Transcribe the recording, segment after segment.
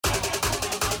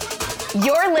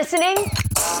You're listening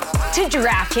to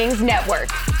DraftKings Network.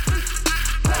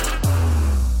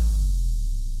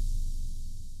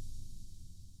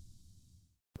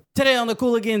 Today on the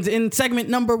Cooligans, in segment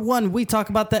number 1, we talk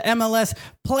about the MLS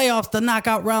playoffs, the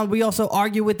knockout round. We also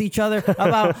argue with each other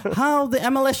about how the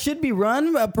MLS should be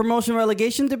run, a promotion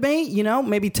relegation debate. You know,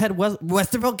 maybe Ted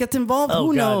Westervelt gets involved.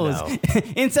 Who knows? No.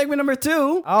 In segment number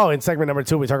 2. In segment number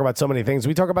 2, we talk about so many things.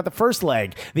 We talk about the first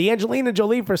leg, the Angelina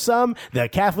Jolie for some, the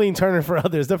Kathleen Turner for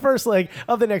others. The first leg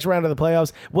of the next round of the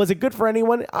playoffs. Was it good for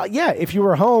anyone? Yeah, if you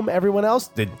were home, everyone else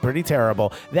did pretty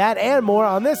terrible. That and more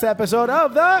on this episode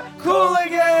of the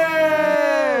Cooligans.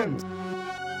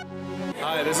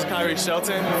 Hi, this is Kyrie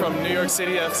Shelton from New York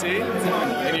City FC,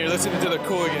 and you're listening to the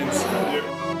Cooligans.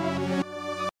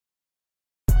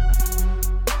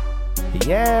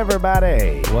 Yeah,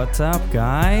 everybody. What's up,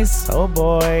 guys? Oh,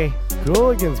 boy.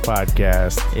 Cooligans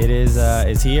podcast. It is,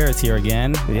 it's here. It's here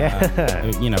again.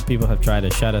 Yeah. People have tried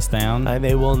to shut us down. And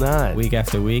they will not. Week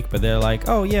after week, but they're like,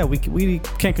 oh, yeah, we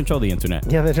can't control the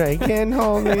internet. Yeah, that's right. You can't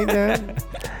hold me down.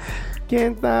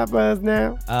 Can't stop us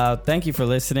now. Thank you for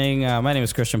listening. My name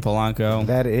is Christian Polanco.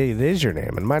 That is your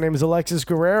name, and my name is Alexis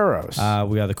Guerreros.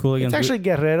 We are the Cooligans. It's actually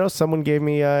Guerreros. Someone gave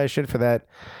me shit for that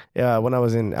when I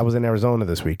was in Arizona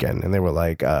this weekend, and they were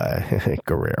like,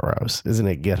 Guerreros, isn't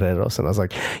it Guerreros? And I was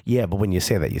like, yeah, but when you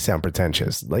say that, you sound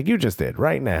pretentious, like you just did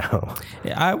right now.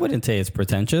 Yeah, I wouldn't say it's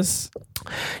pretentious.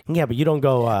 Yeah, but you don't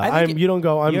go. I'm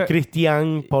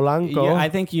Christian Polanco. I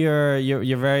think you're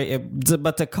very.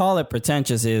 But to call it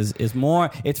pretentious is more.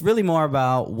 It's really more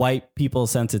about white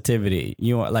people's sensitivity.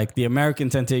 Like the American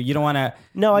sensitivity. You don't want to.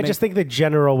 No, I just think the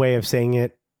general way of saying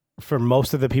it for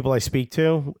most of the people I speak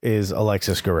to is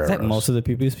Alexis Guerreros. That most of the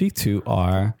people you speak to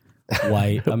are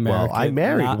white American. Well, I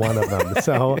married one of them,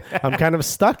 so I'm kind of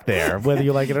stuck there, whether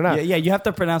you like it or not. Yeah, you have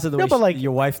to pronounce it the way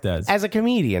your wife does. As a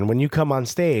comedian, when you come on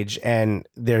stage and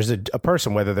there's a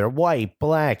person, whether they're white,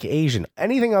 black, Asian,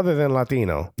 anything other than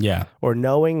Latino, or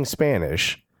knowing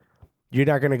Spanish, you're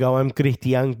not going to go, I'm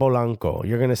Christian Polanco.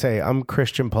 You're going to say, I'm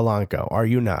Christian Polanco. Are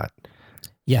you not?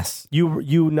 Yes.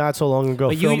 You not so long ago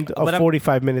filmed a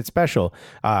 45-minute special.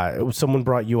 Someone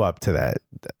brought you up to that.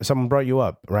 Someone brought you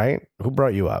up, right? Who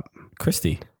brought you up?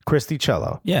 Christy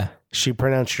Cello. Yeah. She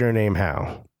pronounced your name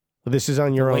how? This is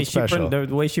on your own special. The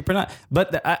way she pronounced.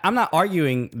 But I'm not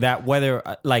arguing that whether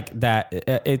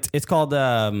it's called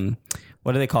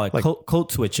what do they call it?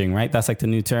 Code switching, right? That's like the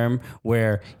new term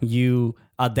where you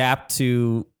adapt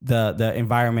to the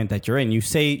environment that you're in. You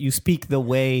speak the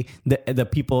way the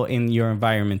people in your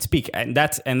environment speak, and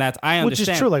that's I understand. Which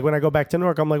is true. Like when I go back to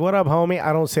Newark, I'm like, "What up, homie?"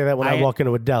 I don't say that when I walk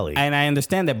into a deli, and I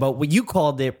understand that. But you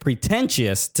called it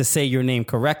pretentious to say your name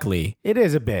correctly. It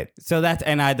is a bit. So that's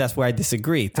where I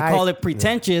disagree. To call it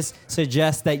pretentious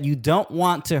suggests that you don't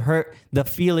want to hurt the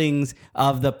feelings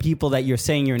of the people that you're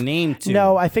saying your name to.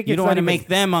 No, I think you don't want to make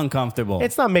them uncomfortable.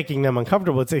 It's not making them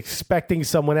uncomfortable. It's expecting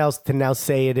someone else to now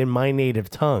say it in my native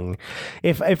tongue.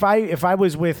 If I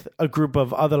was with a group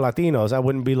of other Latinos, I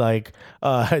wouldn't be like,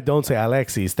 don't say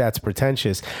Alexis, that's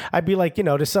pretentious. I'd be like,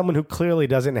 to someone who clearly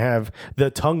doesn't have the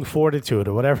tongue fortitude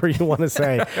or whatever you want to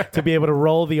say to be able to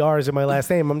roll the R's in my last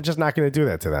name. I'm just not going to do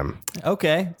that to them.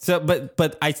 Okay. So,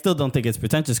 but I still don't think it's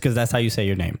pretentious because that's how you say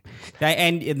your name.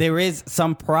 And there is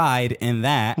some pride in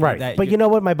that. Right. But you know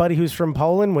what? My buddy who's from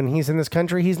Poland, when he's in this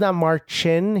country, he's not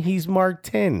Marcin, he's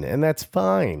Martin, and that's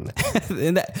fine.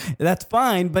 And that's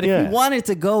fine. But if you wanted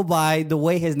to go by the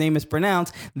way his name is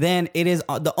pronounced, then it is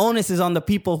the onus is on the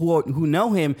people who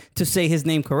know him to say his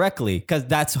name correctly, because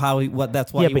that's why he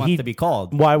wants to be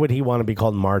called. Why would he want to be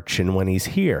called Marcin when he's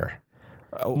here?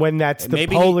 When that's the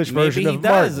Polish version of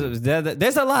Martin.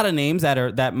 There's a lot of names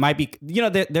that might be,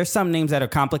 there's some names that are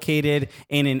complicated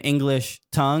in an English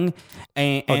tongue.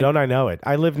 And don't I know it?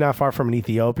 I live not far from an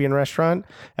Ethiopian restaurant,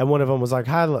 and one of them was like,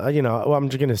 hi, I'm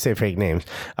just going to say fake names.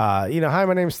 Hi,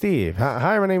 my name's Steve.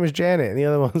 Hi, my name is Janet. And the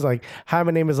other one was like, hi,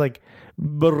 my name is like,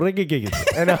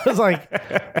 and I was like,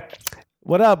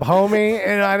 what up, homie?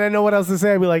 And I didn't know what else to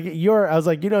say. I'd be like,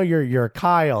 you're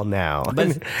Kyle now.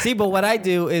 But what I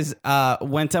do is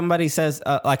when somebody says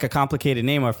like a complicated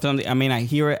name or something, I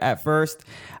hear it at first.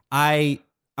 I'm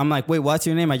like, wait, what's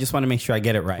your name? I just want to make sure I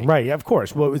get it right. Right, of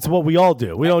course. Well, it's what we all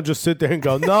do. We don't just sit there and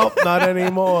go, nope, not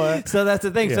anymore. So that's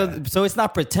the thing. Yeah. So it's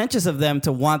not pretentious of them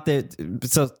to want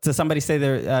to somebody say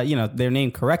their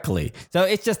name correctly. So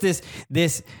it's just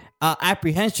this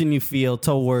apprehension you feel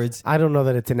towards I don't know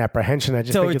that it's an apprehension. I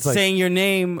just think towards it's like saying your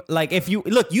name. Like if you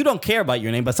look, you don't care about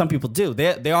your name, but some people do.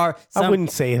 There are some, I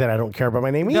wouldn't say that I don't care about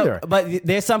my name no, either. but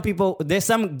there's some people, there's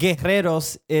some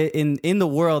guerreros in the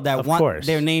world that want course.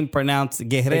 their name pronounced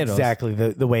guerreros. Exactly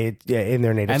the way in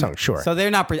their native tongue. Sure. So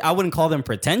they're not. I wouldn't call them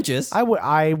pretentious. I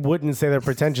wouldn't say they're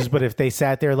pretentious, but if they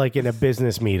sat there like in a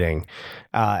business meeting,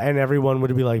 and everyone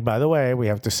would be like, by the way, we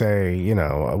have to say,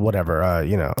 whatever,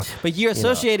 But you're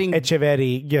associating.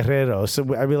 Echeverri Guerrero. So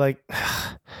I'd be like,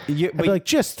 you, I'd be like,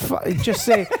 just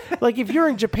say, like, if you're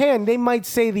in Japan, they might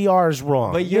say the R's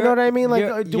wrong. But you know what I mean?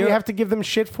 Like, do we you're- have to give them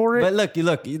shit for it? But look,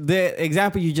 the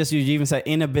example you just used, you even said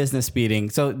in a business meeting.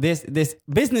 So this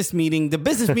business meeting, the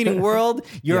business meeting world,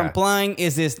 you're Yeah. implying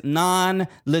is this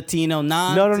non-Latino,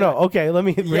 No. Okay, let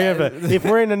me. If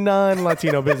we're in a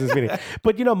non-Latino business meeting,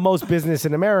 but most business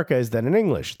in America is done in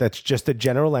English. That's just the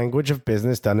general language of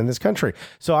business done in this country.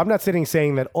 So I'm not sitting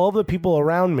saying that all the people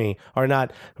around me are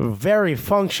not very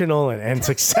functional and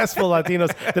successful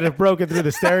Latinos that have broken through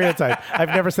the stereotype. I've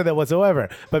never said that whatsoever.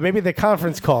 But maybe the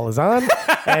conference call is on,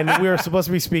 and we're supposed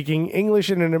to be speaking English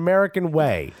in an American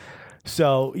way.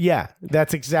 So yeah,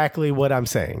 that's exactly what I'm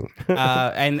saying.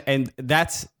 And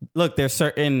that's look. There's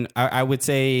certain. I would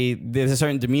say there's a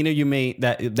certain demeanor you may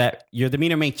that your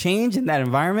demeanor may change in that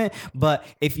environment. But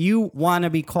if you want to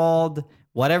be called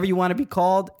whatever you want to be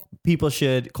called, people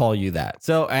should call you that.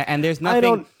 So and there's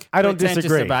nothing. I don't pretentious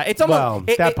disagree. about it. It's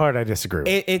almost that part I disagree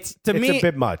with. It's to me a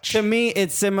bit much. To me,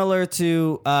 it's similar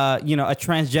to a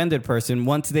transgendered person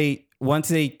once they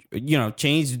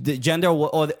change the gender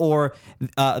or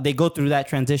they go through that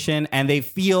transition and they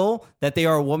feel that they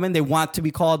are a woman, they want to be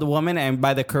called a woman and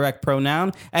by the correct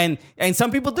pronoun. And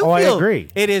some people do feel I agree.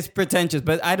 it is pretentious,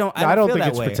 but I don't I don't feel think that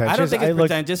it's way. pretentious. I don't think it's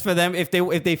pretentious for them if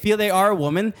they feel they are a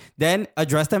woman, then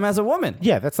address them as a woman.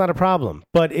 Yeah, that's not a problem.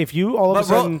 But if you all of a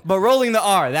sudden, But rolling the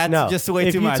R, that's just way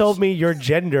if too you much. told me your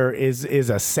gender is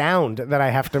a sound that I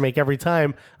have to make every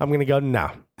time, I'm going to go, no.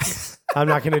 I'm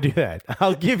not going to do that.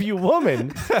 I'll give you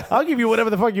woman. I'll give you whatever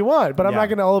the fuck you want, but I'm not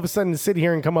going to all of a sudden sit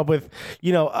here and come up with,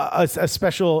 a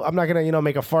special, I'm not going to,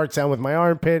 make a fart sound with my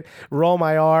armpit, roll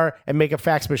my R and make a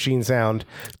fax machine sound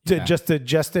just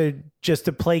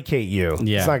to placate you.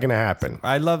 Yeah. It's not going to happen.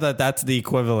 I love that that's the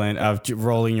equivalent of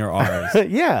rolling your R's.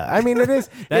 Yeah. I mean, it is.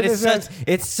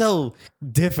 It's so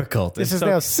difficult. This is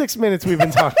now 6 minutes we've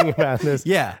been talking about this.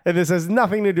 Yeah. And this has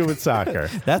nothing to do with soccer.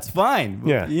 That's fine.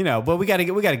 Yeah. But we got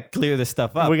to clear this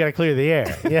stuff up. We got to clear the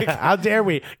air. Yeah. How dare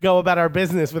we go about our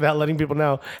business without letting people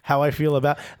know how I feel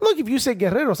about. Look, if you say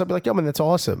guerreros, I'll be like, yo, man, that's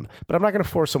awesome. But I'm not going to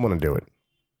force someone to do it.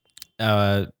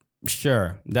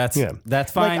 Sure. That's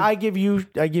fine. Like I give you,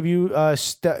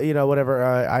 whatever.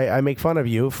 I make fun of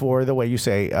you for the way you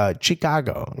say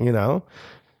Chicago.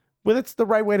 Well, that's the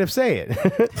right way to say it.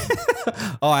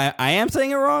 Oh, I am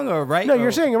saying it wrong or right? No,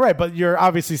 you're saying it right, but you're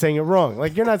obviously saying it wrong.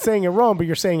 Like you're not saying it wrong, but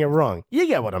you're saying it wrong. You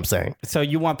get what I'm saying. So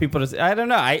you want people to say, I don't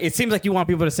know. It seems like you want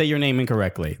people to say your name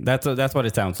incorrectly. That's what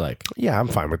it sounds like. Yeah, I'm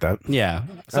fine with that. Yeah.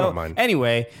 So don't mind.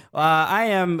 Anyway, I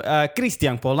am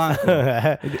Cristian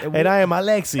Polanco. And I am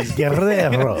Alexis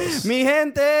Guerreros. Mi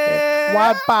gente.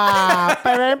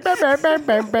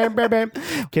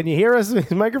 Can you hear us?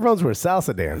 These microphones were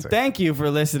salsa dancing. Thank you for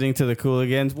listening to the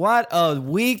Cooligans. What a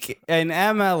week in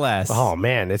MLS. Oh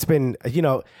man, it's been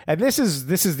and this is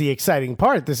the exciting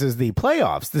part. This is the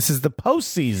playoffs. This is the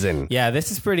postseason. Yeah, this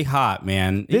is pretty hot,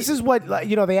 man. This is what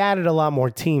they added a lot more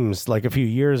teams like a few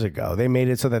years ago. They made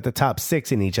it so that the top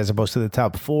 6 in each, as opposed to the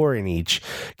top 4 in each,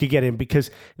 could get in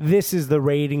because this is the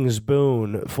ratings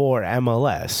boon for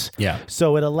MLS. Yeah.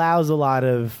 So it allows a lot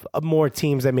of more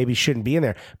teams that maybe shouldn't be in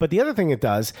there. But the other thing it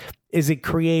does is it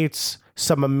creates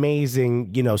some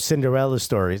amazing, Cinderella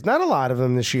stories. Not a lot of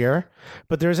them this year,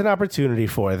 but there's an opportunity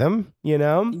for them,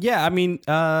 Yeah, I mean,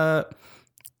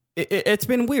 it's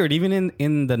been weird. Even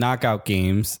in the knockout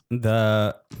games,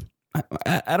 I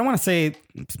don't want to say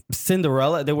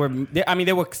Cinderella. There were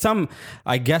some,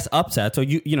 I guess, upsets. So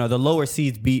the lower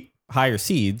seeds beat higher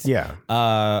seeds. Yeah.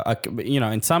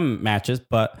 In some matches,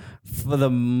 but for the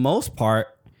most part,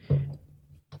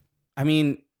 I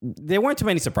mean, there weren't too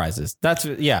many surprises. I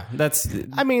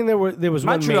mean, there was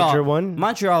Montreal, one major one.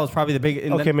 Montreal was probably the big.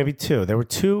 Okay, maybe 2. There were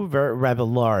 2 rather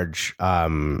large,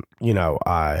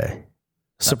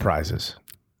 surprises.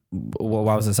 What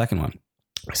was the second one?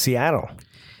 Seattle.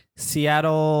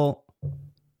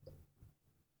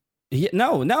 Yeah,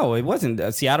 no, it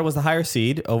wasn't. Seattle was the higher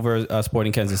seed over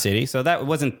Sporting Kansas City, so that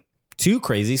wasn't too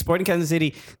crazy. Sporting Kansas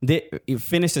City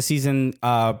finished the season,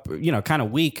 kind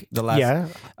of weak. The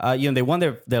last, they won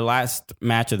their last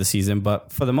match of the season,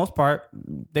 but for the most part,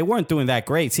 they weren't doing that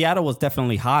great. Seattle was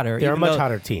definitely hotter. They're a much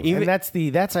hotter team, and that's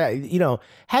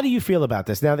how do you feel about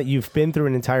this now that you've been through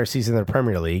an entire season in the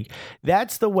Premier League?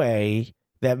 That's the way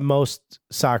that most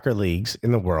soccer leagues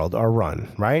in the world are run,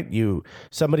 right?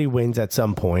 Somebody wins at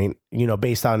some point,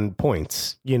 based on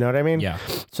points. You know what I mean? Yeah.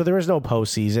 So there is no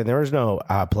postseason. There is no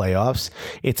playoffs.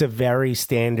 It's a very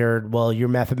standard, well, you're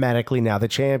mathematically now the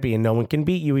champion. No one can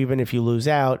beat you even if you lose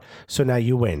out. So now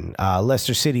you win.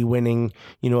 Leicester City winning,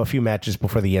 a few matches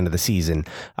before the end of the season.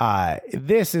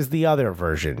 This is the other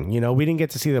version. We didn't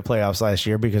get to see the playoffs last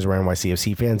year because we're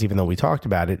NYCFC fans, even though we talked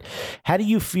about it. How do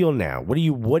you feel now? What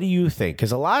do you think?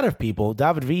 Because a lot of people,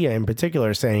 David Villa in particular,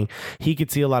 are saying he could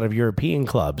see a lot of European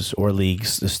clubs or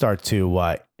leagues start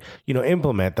to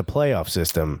implement the playoff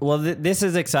system. Well, this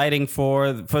is exciting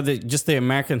for the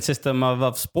American system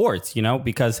of sports,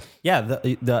 because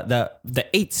the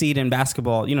 8th seed in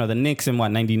basketball, the Knicks in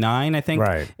 99, I think,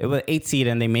 right? It was 8th seed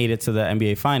and they made it to the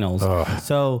NBA Finals.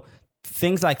 So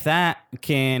things like that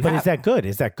can. But is that good?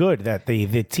 Is that good that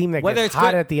the team that gets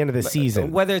hot at the end of the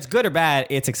season, whether it's good or bad,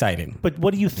 it's exciting. But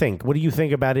what do you think? What do you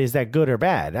think about is that good or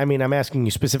bad? I mean, I'm asking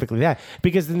you specifically that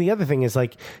because then the other thing is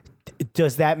like,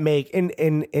 does that make in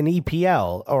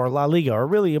EPL or La Liga or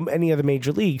really any other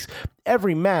major leagues,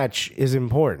 every match is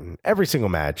important. Every single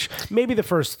match. Maybe the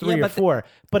first 3 or 4.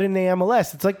 But in the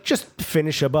MLS, it's like just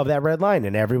finish above that red line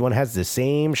and everyone has the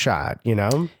same shot,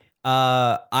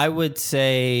 I would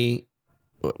say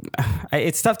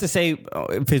it's tough to say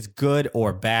if it's good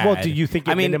or bad. Well, do you think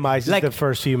it minimizes the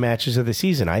first few matches of the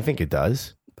season? I think it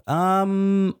does.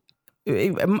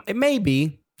 It may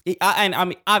be. And I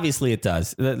mean, obviously it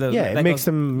does. It makes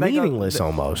them meaningless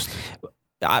almost.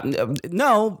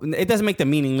 No, it doesn't make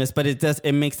them meaningless, but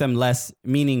it makes them less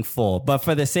meaningful. But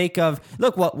for the sake of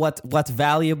what's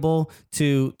valuable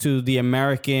to the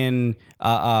American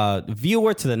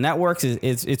viewer, to the networks,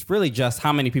 is it's really just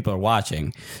how many people are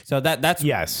watching. So that's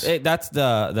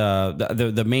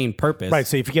the main purpose. Right.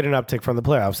 So if you get an uptick from the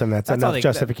playoffs, then that's enough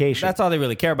justification. That's all they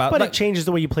really care about. But it changes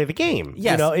the way you play the game.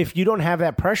 Yes. If you don't have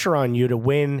that pressure on you to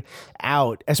win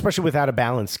out, especially without a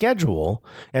balanced schedule,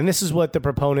 and this is what the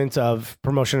proponents of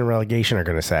promotion and relegation are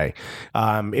going to say.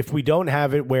 If we don't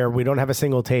have it where we don't have a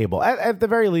single table, at the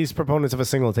very least, proponents of a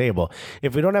single table,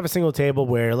 if we don't have a single table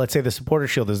where, let's say, the supporter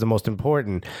shield is the most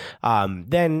important,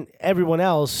 then everyone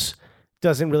else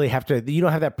doesn't really have to. You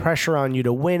don't have that pressure on you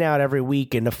to win out every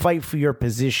week and to fight for your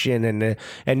position and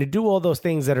to do all those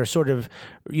things that are sort of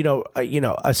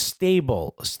a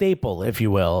staple, if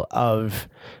you will, of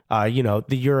the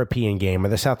European game or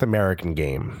the South American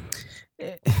game.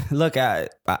 Look,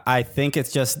 I think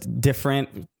it's just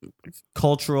different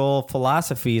cultural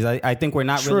philosophies. I think we're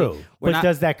not true. really. But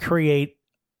does that create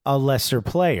a lesser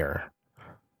player?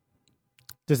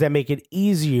 Does that make it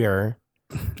easier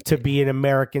to be an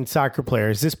American soccer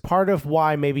player? Is this part of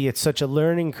why maybe it's such a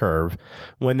learning curve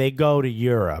when they go to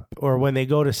Europe or when they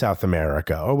go to South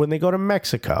America or when they go to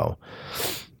Mexico?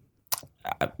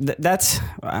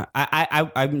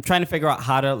 I'm trying to figure out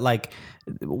how to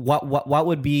what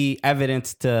would be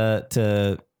evidence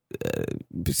to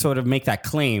sort of make that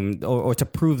claim or to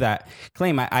prove that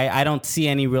claim. I don't see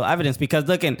any real evidence because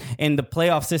look in the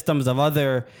playoff systems of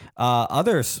other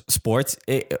sports,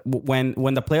 when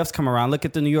the playoffs come around, look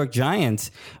at the New York Giants.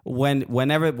 When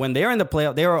they're in the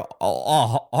playoff, they were a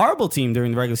horrible team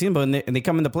during the regular season, but when they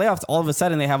come in the playoffs, all of a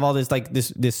sudden they have all this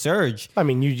this surge. I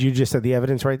mean, you just said the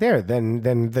evidence right there.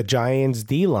 Then the Giants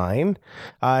D line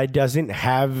doesn't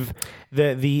have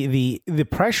the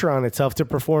pressure on itself to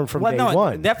perform from day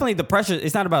one. Definitely the pressure.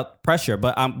 It's not about pressure,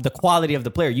 but the quality of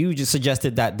the player. You just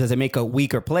suggested that does it make a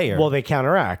weaker player? Well, they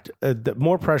counteract. The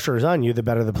more pressure is on you, the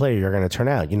better the player you're going to turn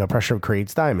out. Pressure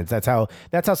creates diamonds. That's how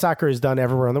soccer is done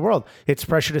everywhere in the world. It's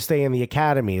pressure to stay in the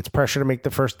academy. It's pressure to make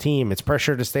the first team. It's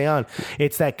pressure to stay on.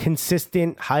 It's that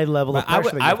consistent high level of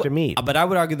pressure that you have to meet. But I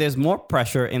would argue there's more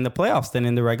pressure in the playoffs than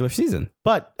in the regular season.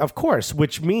 But of course,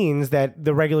 which means that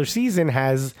the regular season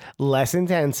has less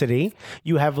intensity.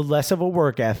 You have less of a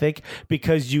work ethic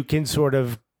because you can sort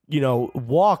of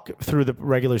walk through the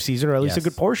regular season, or at least a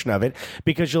good portion of it,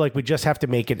 because you're like, we just have to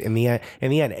make it in the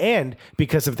end. And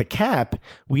because of the cap,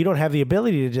 we don't have the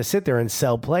ability to just sit there and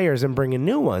sell players and bring in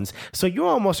new ones. So you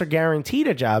almost are guaranteed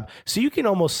a job. So you can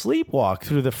almost sleepwalk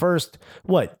through the first,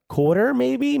 quarter,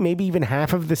 maybe even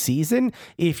half of the season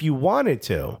if you wanted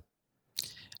to.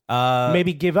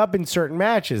 Maybe give up in certain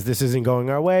matches. This isn't going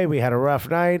our way. We had a rough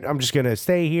night. I'm just going to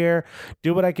stay here,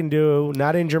 do what I can do,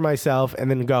 not injure myself,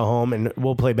 and then go home, and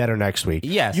we'll play better next week.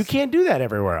 Yes. You can't do that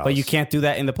everywhere else. But you can't do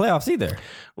that in the playoffs either.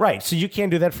 Right. So you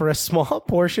can't do that for a small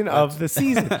portion of the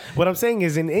season. What I'm saying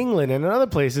is in England and in other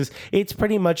places, it's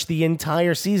pretty much the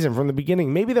entire season from the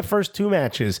beginning. Maybe the first 2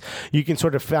 matches you can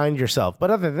sort of find yourself.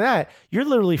 But other than that, you're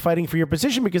literally fighting for your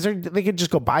position because they could just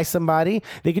go buy somebody.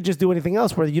 They could just do anything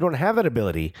else where you don't have that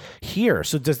ability here.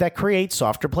 So does that create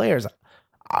softer players?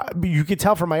 You could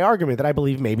tell from my argument that I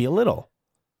believe maybe a little.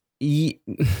 I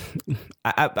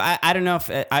don't know if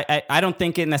I don't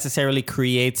think it necessarily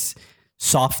creates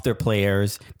softer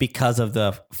players because of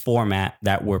the format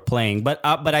that we're playing. But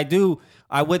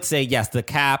I would say, yes, the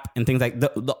cap and things like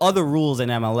the other rules in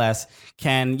MLS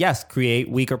can, yes, create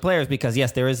weaker players because,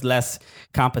 yes, there is less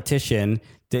competition.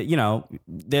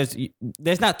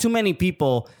 There's not too many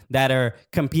people that are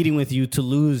competing with you to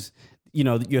lose,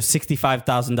 your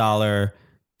 $65,000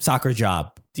 soccer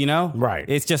job. Do you know? Right.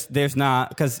 It's just there's not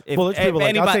because there's people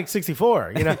like, I'll take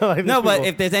 64. Like, no, but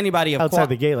if there's anybody of outside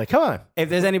the gate, like, come on. If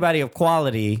there's anybody of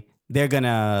quality, they're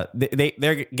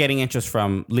getting interest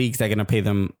from leagues that are gonna pay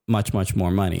them much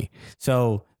more money.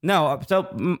 So no. So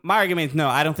my argument is no.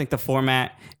 I don't think the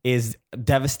format is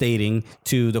devastating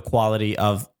to the quality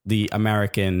of the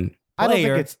American player. I don't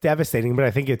think it's devastating, but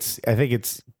I think it's.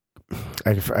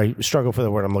 I struggle for the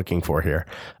word I'm looking for here.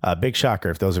 Big shocker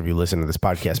if those of you listen to this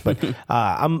podcast, but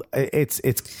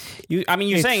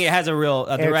you're saying it has a real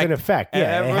direct it's an effect,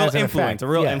 yeah, a real influence,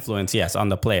 influence, yes, on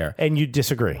the player. And you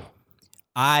disagree?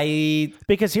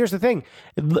 Because here's the thing: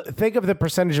 think of the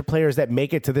percentage of players that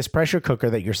make it to this pressure cooker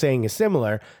that you're saying is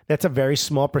similar. That's a very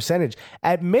small percentage.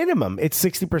 At minimum, it's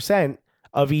 60%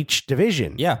 of each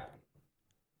division. Yeah.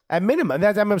 At minimum,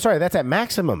 that's at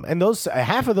maximum. And those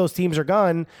half of those teams are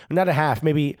gone. Not a half,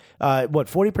 maybe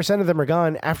 40% of them are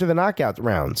gone after the knockout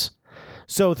rounds.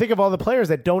 So think of all the players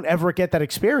that don't ever get that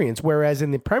experience. Whereas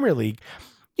in the Premier League,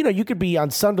 you could be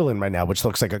on Sunderland right now, which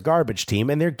looks like a garbage team,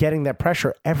 and they're getting that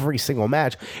pressure every single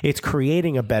match. It's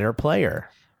creating a better player.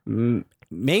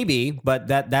 Maybe, but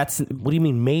that's. What do you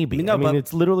mean maybe? No, but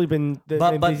it's literally been.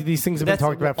 But these things have been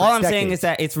talked about. For all I'm decades. saying is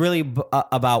that it's really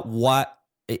about what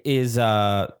is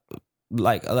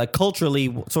like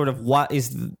culturally sort of what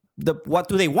is what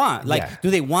do they want? Do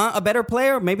they want a better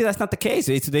player? Maybe that's not the case.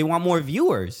 They want more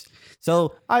viewers.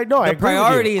 So the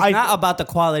priority is not about the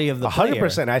quality of the player.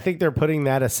 100%. I think they're putting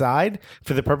that aside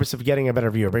for the purpose of getting a better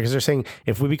viewer because they're saying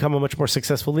if we become a much more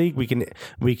successful league, we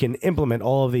can implement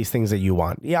all of these things that you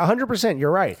want. Yeah, 100%. You're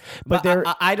right. But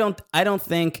I don't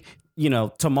think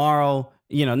tomorrow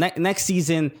next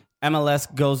season.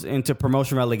 MLS goes into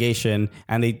promotion relegation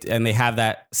and they have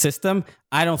that system.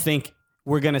 I don't think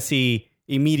we're going to see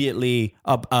immediately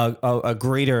a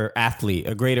greater athlete,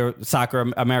 a greater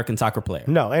American soccer player.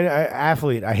 No, and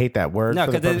athlete, I hate that word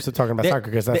for the purpose of talking about soccer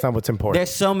because that's not what's important.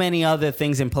 There's so many other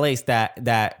things in place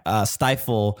that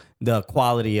stifle the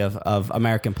quality of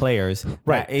American players.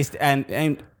 Right.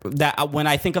 And that when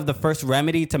I think of the first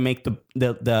remedy to make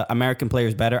the American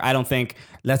players better, I don't think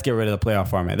let's get rid of the playoff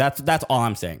format. That's all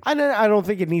I'm saying. I don't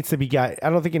think it needs to be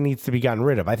gotten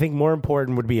rid of. I think more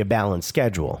important would be a balanced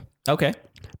schedule. Okay.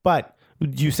 But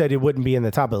you said it wouldn't be in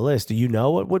the top of the list. Do you know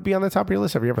what would be on the top of your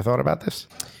list? Have you ever thought about this?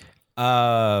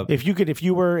 If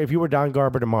you were Don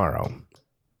Garber tomorrow,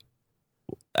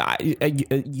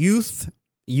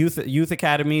 youth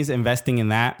academies, investing in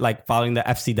that, like following the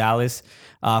FC Dallas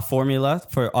formula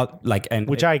for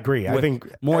which I agree. I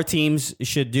think more teams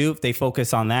should do if they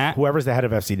focus on that. Whoever's the head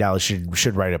of FC Dallas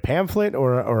should write a pamphlet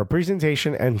or a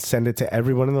presentation and send it to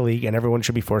everyone in the league, and everyone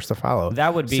should be forced to follow.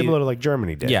 That would be similar to like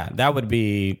Germany did. Yeah, that would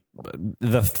be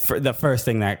the first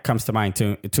thing that comes to mind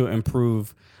to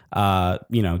improve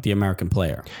the American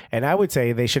player. And I would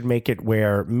say they should make it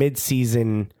where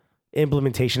mid-season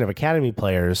implementation of academy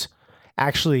players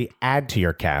actually add to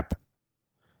your cap.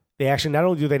 They actually, not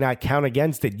only do they not count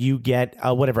against it, you get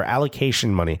whatever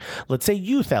allocation money. Let's say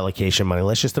youth allocation money.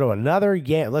 Let's just throw another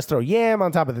yam. Let's throw yam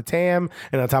on top of the tam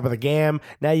and on top of the gam.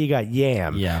 Now you got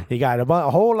yam. Yeah. You got a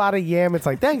whole lot of yam. It's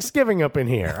like Thanksgiving up in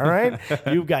here. All right.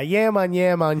 You've got yam on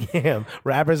yam on yam.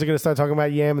 Rappers are going to start talking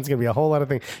about yam. It's going to be a whole lot of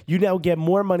things. You now get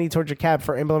more money towards your cap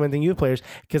for implementing youth players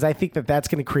because I think that's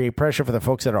going to create pressure for the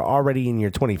folks that are already in year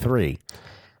 23.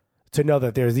 to know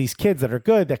that there's these kids that are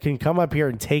good that can come up here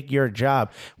and take your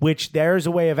job, which there's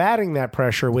a way of adding that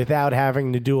pressure without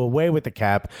having to do away with the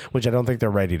cap, which I don't think they're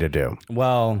ready to do.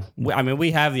 Well, I mean,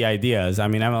 we have the ideas. I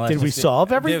mean, MLS Did we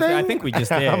solve everything? I think we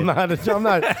just did. I'm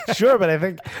not sure, but I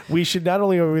think we should not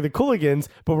only are we the Cooligans,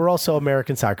 but we're also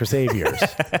American soccer saviors.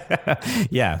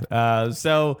 Yeah.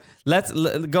 So let's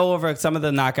go over some of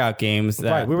the knockout games.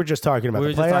 Right. We were just talking about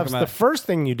the playoffs. The first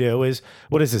thing you do is,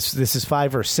 what is this? This is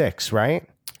 5 or 6, right?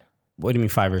 What do you mean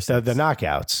 5 or 6? The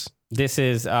knockouts. This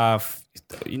is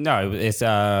no, it's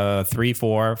 3,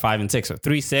 4, 5, and 6. So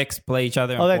 3, 6 play each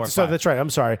other. And that's right. I'm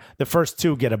sorry. The first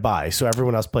 2 get a bye, so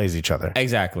everyone else plays each other.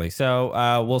 Exactly.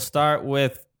 So we'll start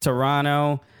with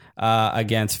Toronto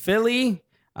against Philly.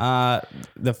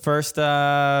 The first,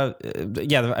 I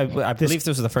believe this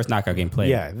was the first knockout game played.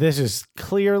 Yeah, this is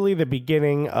clearly the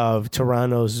beginning of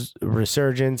Toronto's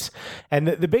resurgence. And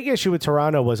the big issue with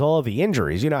Toronto was all of the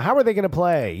injuries. How are they going to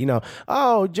play?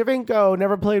 Javinko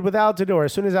never played with Altidore.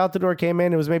 As soon as Altidore came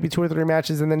in, it was maybe 2 or 3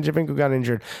 matches, and then Javinko got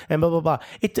injured, and blah, blah, blah.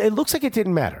 It looks like it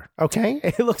didn't matter, okay?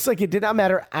 It looks like it did not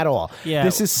matter at all. Yeah.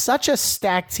 This is such a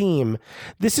stacked team.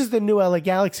 This is the new LA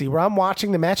Galaxy, where I'm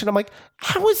watching the match, and I'm like,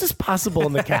 how is this possible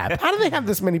in the cap? How do they have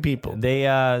this many people? They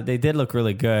did look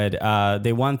really good.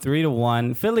 They won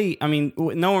 3-1. Philly, I mean,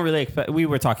 no one really we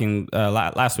were talking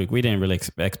last week. We didn't really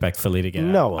expect Philly to get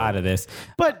out of this.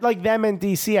 But like them and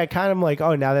DC, I kind of like,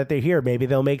 oh, now that they're here, maybe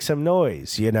they'll make some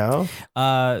noise,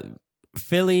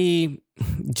 Philly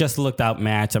just looked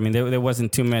outmatched. I mean, there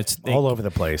wasn't too much all over the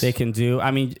place they can do.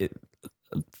 I mean,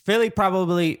 Philly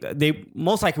they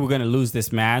most likely were going to lose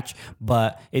this match,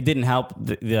 but it didn't help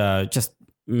the just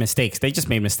mistakes. They just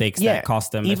made mistakes that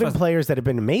cost them. Even players that have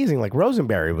been amazing, like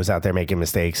Rosenberry, was out there making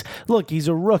mistakes. Look, he's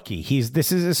a rookie.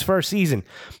 This is his first season,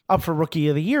 up for Rookie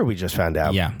of the Year. We just found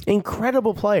out. Yeah,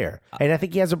 incredible player, and I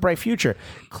think he has a bright future.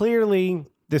 Clearly,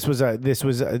 this was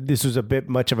a bit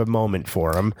much of a moment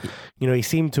for him. He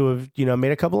seemed to have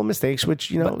made a couple of mistakes, which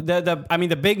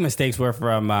the big mistakes were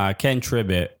from Ken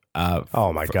Tribbett.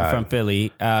 Oh my God! From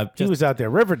Philly, he was out there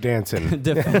river dancing in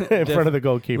front of the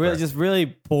goalkeeper. Really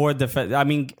poor defense. I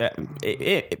mean,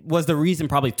 it was the reason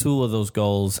probably 2 of those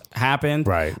goals happened.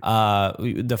 Right.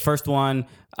 The first one,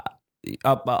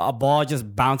 a ball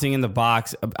just bouncing in the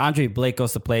box. Andre Blake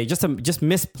goes to play, just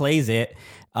misplays it.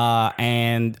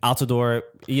 And Altidore,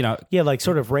 like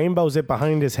sort of rainbows it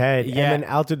behind his head, and then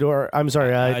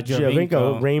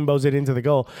Javinko rainbows it into the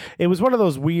goal. It was one of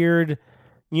those weird.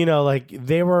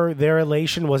 Their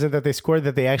elation wasn't that they scored,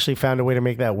 that they actually found a way to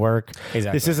make that work.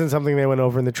 Exactly. This isn't something they went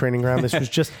over in the training ground. This was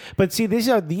just, but see, these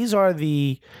are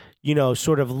the,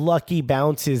 sort of lucky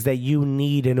bounces that you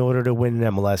need in order to win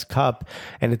an MLS Cup.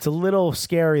 And it's a little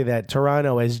scary that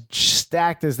Toronto, as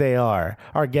stacked as they are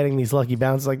getting these lucky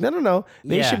bounces. Like, no.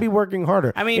 They should be working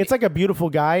harder. I mean, it's like a beautiful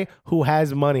guy who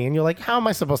has money, and you're like, how am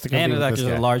I supposed to compete with this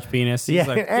guy? A large penis. He's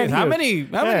like, how many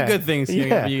good things you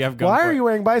have going? Why are you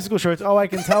wearing bicycle shorts? Oh, I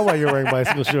can tell why you're wearing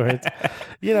bicycle shorts.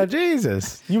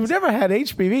 Jesus. You've never had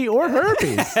HPV or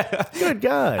herpes. Good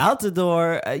God.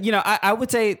 Altidore, I would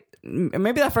say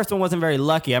maybe that first one wasn't very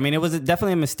lucky. I mean, it was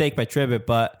definitely a mistake by Tribbett,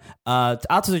 but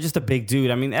Altidore is just a big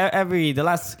dude. I mean, ever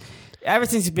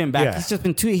since he's been back,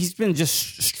 he's been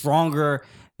just stronger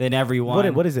than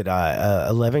everyone. What is it?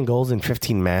 11 goals in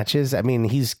 15 matches. I mean,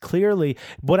 he's clearly.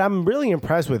 What I'm really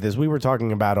impressed with is we were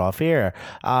talking about off air.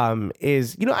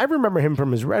 Is I remember him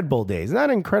from his Red Bull days.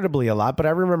 Not incredibly a lot, but I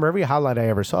remember every highlight I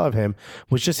ever saw of him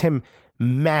was just him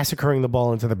massacring the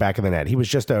ball into the back of the net. He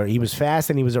was he was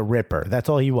fast and he was a ripper. That's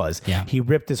all he was. Yeah. He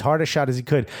ripped as hard a shot as he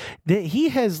could. He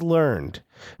has learned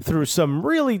through some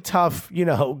really tough,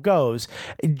 goes,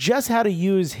 just how to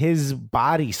use his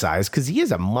body size, because he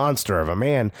is a monster of a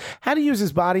man, how to use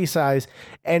his body size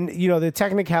and, the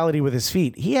technicality with his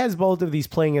feet. He has both of these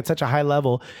playing at such a high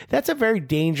level. That's a very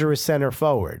dangerous center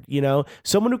forward,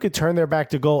 someone who could turn their back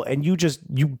to goal and you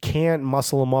can't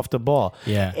muscle him off the ball.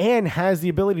 Yeah. And has the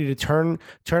ability to turn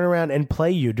around and play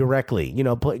you directly,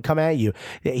 come at you.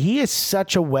 He is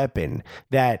such a weapon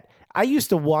that I used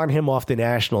to want him off the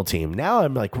national team. Now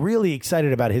I'm like really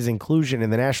excited about his inclusion in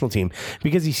the national team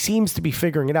because he seems to be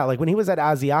figuring it out. Like when he was at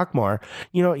Azi Akmar,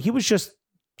 he was just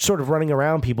sort of running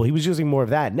around people. He was using more of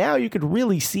that. Now you could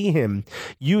really see him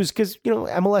use, because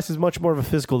MLS is much more of a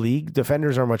physical league.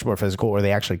 Defenders are much more physical, or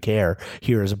they actually care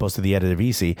here as opposed to the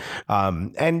Eredivisie.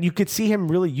 And you could see him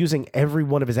really using every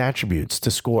one of his attributes to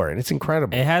score, and it's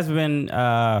incredible. It has been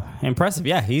impressive.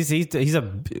 Yeah, he's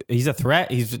a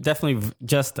threat. He's definitely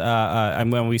just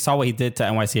and when we saw what he did to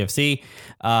NYCFC,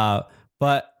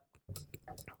 but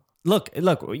look,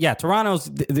 yeah,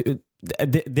 Toronto's.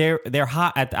 they're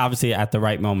hot obviously at the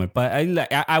right moment, but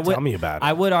I would Tell me about it.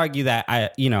 I would argue that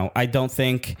I don't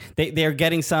think they're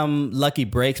getting some lucky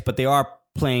breaks, but they are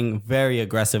playing very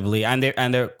aggressively and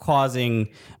they're causing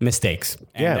mistakes.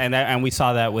 And we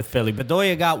saw that with Philly.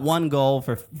 Bedoya got one goal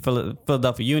for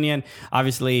Philadelphia Union.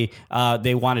 Obviously,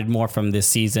 they wanted more from this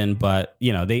season, but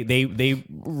they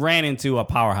ran into a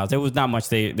powerhouse. There was not much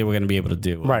they were going to be able to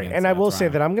do. Right. And I will say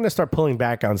that I'm going to start pulling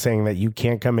back on saying that you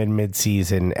can't come in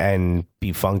mid-season and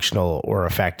be functional or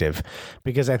effective,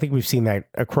 because I think we've seen that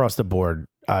across the board.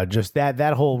 Just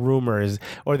that whole rumor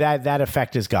that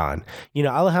effect is gone.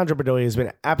 Alejandro Bedoya has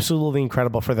been absolutely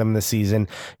incredible for them this season.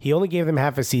 He only gave them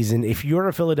half a season. If you're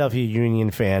a Philadelphia Union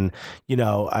fan,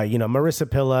 Marissa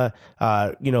Pilla,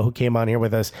 who came on here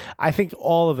with us, I think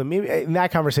all of them, maybe in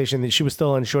that conversation, that she was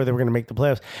still unsure they were going to make the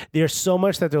playoffs. There's so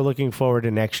much that they're looking forward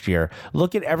to next year.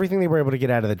 Look at everything they were able to get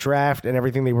out of the draft and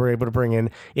everything they were able to bring in.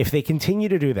 If they continue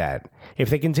to do that, if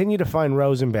they continue to find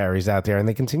Rosenberries out there and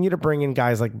they continue to bring in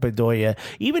guys like Bedoya,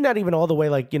 not even all the way,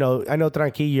 I know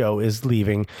Tranquillo is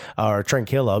leaving, or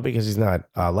Tranquillo, because he's not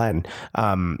Latin.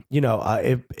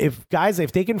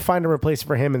 If they can find a replacement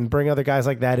for him and bring other guys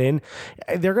like that in,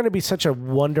 they're going to be such a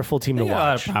wonderful team to watch. A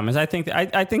lot of promise. I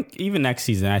think even next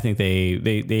season, I think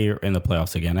they are in the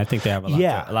playoffs again. I think they have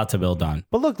a lot to build on.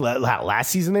 But look,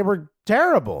 last season they were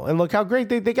terrible, and look how great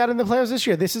they got in the playoffs this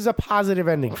year. This is a positive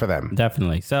ending for them.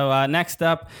 Definitely. So next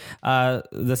up,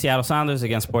 the Seattle Sounders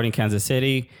against Sporting Kansas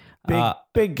City.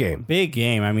 Big game. Big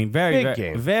game. I mean, very,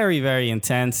 very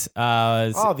intense.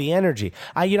 The energy.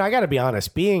 I got to be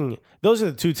honest. Those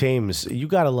are the two teams you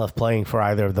got to love playing for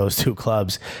either of those two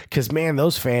clubs, because man,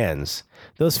 those fans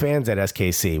at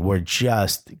SKC were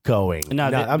just going.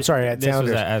 I'm sorry, at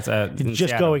Sounders,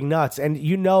 just going nuts. And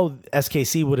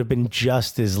SKC would have been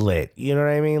just as lit. You know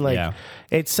what I mean?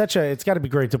 It's got to be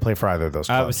great to play for either of those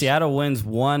clubs. Seattle wins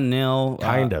 1-0,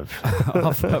 kind of,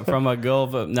 from a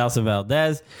goal of Nelson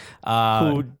Valdez,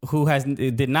 who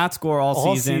did not score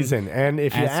all season. And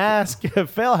if you ask,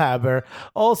 Fehlhaber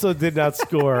also did not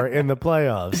score in the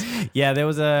playoffs. Yeah, there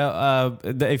was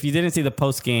if you didn't see the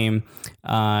post game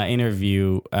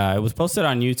interview, it was posted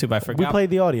on YouTube. I forgot. We played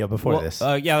the audio before this.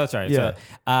 Yeah, that's right. Yeah.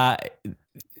 So,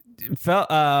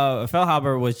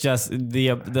 Fehlhaber was just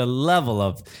the level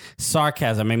of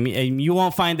sarcasm. I mean, you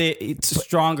won't find it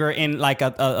stronger in like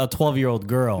a 12-year-old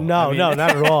girl. No, not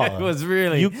at all. It was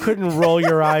really, you couldn't roll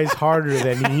your eyes harder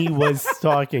than he was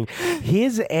talking.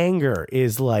 His anger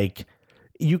is like,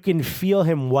 you can feel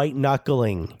him white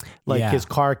knuckling his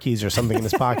car keys or something in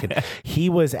his pocket. He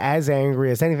was as angry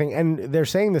as anything. And they're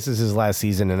saying this is his last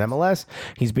season in MLS.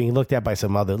 He's being looked at by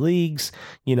some other leagues.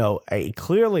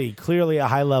 Clearly a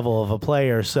high level of a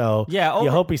player. So you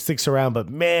hope he sticks around. But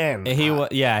man, he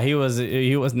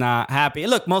was not happy.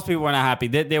 Look, most people were not happy.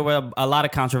 There were a lot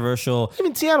of controversial.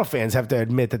 Even Seattle fans have to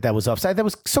admit that was offside. That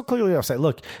was so clearly offside.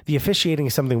 Look, the officiating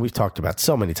is something we've talked about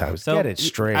so many times. Get it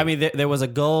straight. I mean, there was a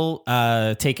goal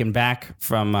taken back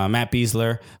from Matt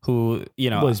Beasler, who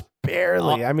was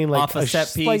barely. Off a set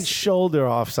slight piece, shoulder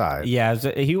offside. Yeah,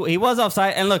 he was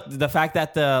offside. And look, the fact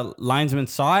that the linesman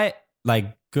saw it,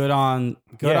 good on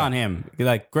him.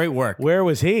 Great work. Where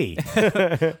was he?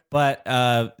 But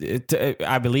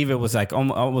I believe it was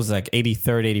almost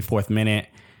 83rd, 84th minute.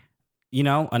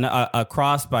 A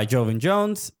cross by Jovan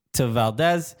Jones to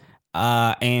Valdez,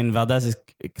 and Valdez is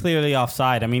clearly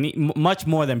offside. I mean, much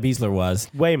more than Beasler was.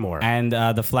 Way more. And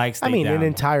the flag stayed down. An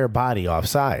entire body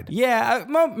offside. Yeah,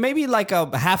 maybe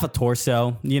a half a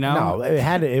torso, No,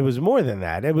 it was more than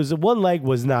that. It was one leg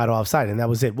was not offside, and that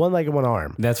was it. One leg and one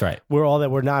arm. That's right.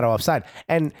 We're not offside.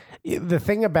 And the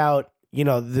thing about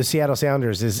the Seattle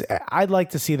Sounders is I'd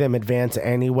like to see them advance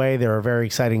anyway. They're a very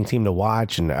exciting team to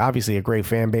watch and obviously a great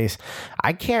fan base.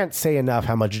 I can't say enough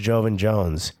how much Jovan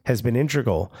Jones has been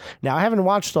integral. Now, I haven't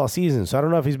watched all season, so I don't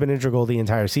know if he's been integral the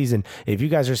entire season. If you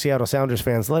guys are Seattle Sounders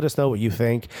fans, let us know what you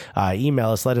think. Email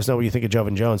us. Let us know what you think of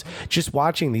Jovan Jones. Just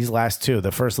watching these last two,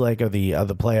 the first leg of the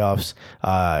playoffs,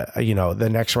 the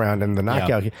next round and the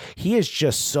knockout, he is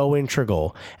just so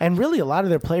integral. And really, a lot of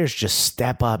their players just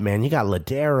step up, man. You got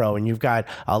Ladero and you've got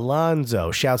Alonso.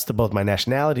 Shouts to both my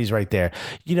nationalities right there.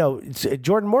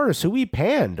 Jordan Morris, who we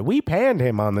panned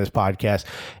him on this podcast,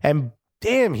 and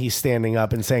damn, he's standing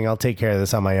up and saying, I'll take care of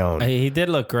this on my own. He did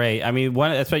look great. I mean,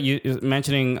 that's what you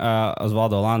mentioning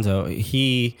Osvaldo Alonso.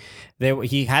 He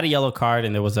had a yellow card,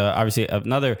 and there was obviously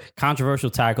another controversial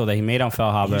tackle that he made on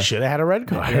Fehlhaber. He should have had a red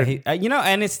card.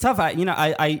 And it's tough.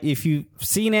 If you've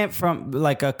seen it from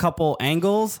a couple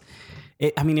angles,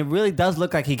 it really does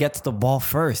look like he gets the ball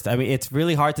first. I mean, it's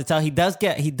really hard to tell. He does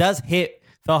hit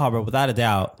Feilhaber without a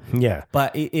doubt. Yeah.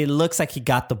 But it looks like he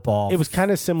got the ball. It was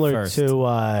kind of similar first. to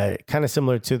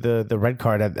the red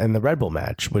card and the Red Bull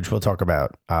match, which we'll talk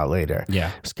about later.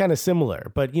 Yeah. It's kind of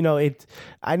similar, but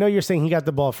I know you're saying he got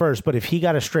the ball first, but if he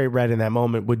got a straight red in that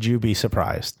moment, would you be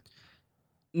surprised?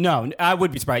 No, I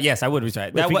would be surprised. Yes, I would be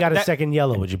surprised. If he got a second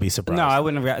yellow, would you be surprised? No, I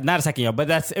wouldn't have got not a second yellow, but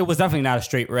it was definitely not a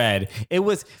straight red. It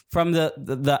was from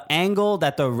the angle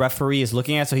that the referee is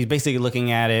looking at. So he's basically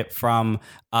looking at it from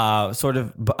sort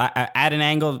of at an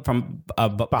angle from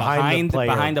behind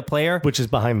the player, which is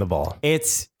behind the ball.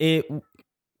 It's you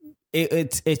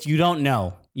don't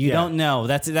know. You don't know.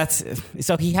 That's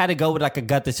so he had to go with like a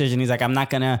gut decision. He's like, I'm not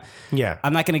gonna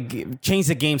change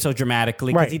the game so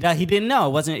dramatically because he didn't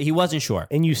know. He wasn't sure.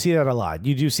 And you see that a lot.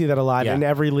 You do see that a lot in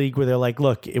every league where they're like,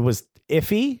 look, it was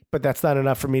iffy, but that's not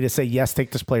enough for me to say yes.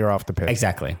 Take this player off the pitch.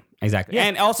 Exactly. Yeah.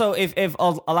 And also, if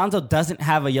Alonso doesn't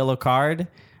have a yellow card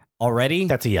already,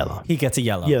 that's a yellow. He gets a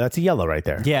yellow. Yeah, that's a yellow right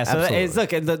there. Yeah. So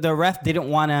the ref didn't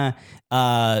want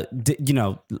to,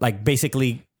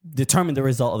 basically determine the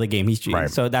result of the game.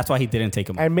 So that's why he didn't take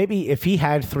him off. And maybe if he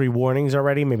had 3 warnings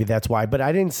already, maybe that's why. But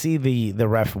I didn't see the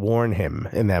ref warn him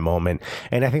in that moment.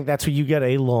 And I think that's where you get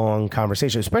a long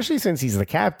conversation, especially since he's the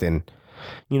captain.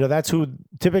 That's who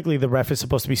typically the ref is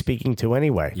supposed to be speaking to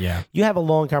anyway. Yeah. You have a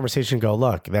long conversation, go,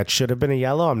 look, that should have been a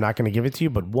yellow. I'm not going to give it to you,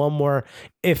 but one more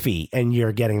iffy and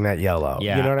you're getting that yellow.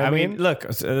 Yeah. You know what I mean? Look,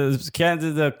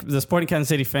 the Sporting Kansas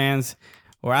City fans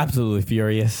were absolutely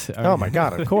furious. Oh my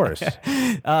God, of course.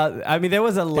 There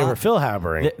was a lot. They were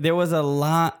Feilhabering. There was a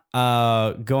lot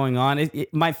going on.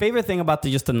 My favorite thing about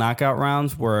just the knockout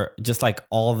rounds were just like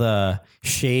all the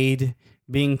shade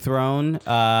being thrown.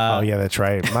 Oh yeah, that's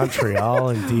right. Montreal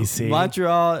and DC.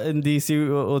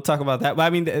 We'll talk about that.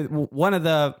 But one of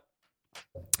the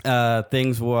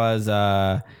things was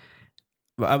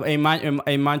in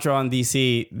Montreal and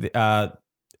DC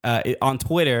on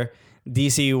Twitter.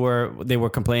 DC were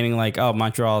complaining like, oh,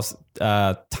 Montreal's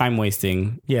time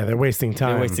wasting. Yeah, they're wasting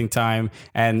time.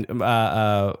 And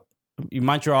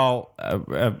Montreal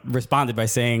responded by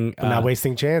saying, but not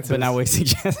wasting chances.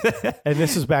 And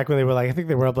this was back when they were like, I think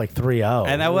they were up like 3-0.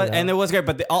 And it was great.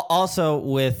 But also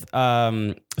with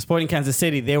Sporting Kansas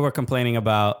City, they were complaining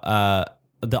about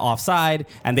the offside,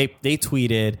 and they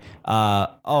tweeted,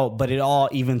 but it all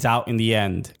evens out in the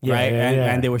end, right?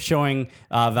 And they were showing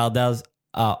Valdez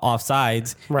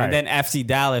offsides, and then FC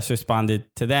Dallas responded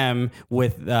to them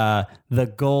with the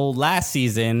goal last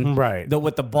season,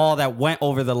 with the ball that went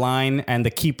over the line and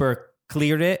the keeper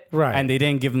cleared it, and they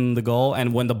didn't give them the goal.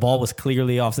 And when the ball was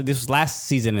clearly off, so this was last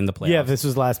season in the playoffs. Yeah, this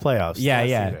was last playoffs.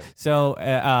 Yeah. So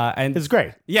and it's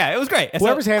great. Yeah, it was great.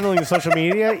 Whoever's handling the social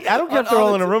media, I don't care if they're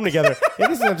all in a room together.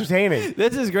 This is entertaining.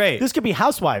 This is great. This could be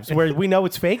Housewives, where we know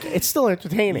it's fake. It's still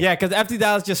entertaining. Yeah, because FC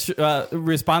Dallas just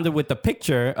responded with the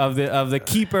picture of the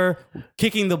keeper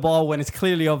kicking the ball when it's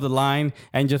clearly over the line,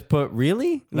 and just put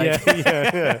really,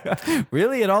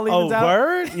 really, it all evens out.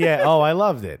 Word? Yeah. Oh, I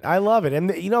loved it. And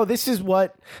this is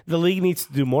what the league needs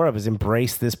to do more of, is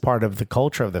embrace this part of the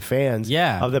culture of the fans,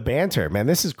 of the banter. Man,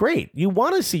 this is great. You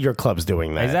want to see your clubs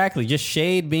doing that. Exactly. Just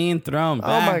shade being thrown back.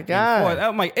 Oh my God.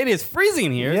 Oh my, it is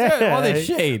freezing here. Yeah. All this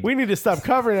shade. We need to stop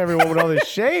covering everyone with all this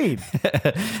shade.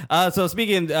 So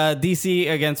speaking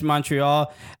DC against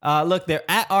Montreal, look, they're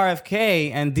at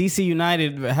RFK, and DC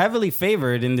United heavily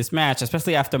favored in this match,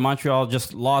 especially after Montreal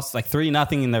just lost like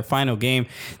 3-0 in their final game.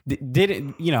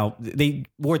 They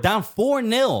were down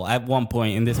 4-0 at one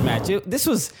point in this match. This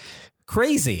was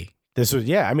crazy. Their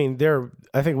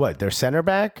center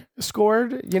back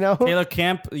scored, Taylor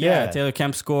Kemp. Taylor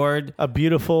Kemp scored a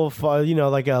beautiful,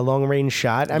 like a long range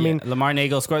shot. Lamar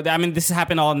Nagel scored. This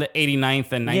happened all in the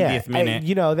 89th and 90th minute.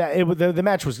 The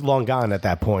match was long gone at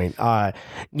that point.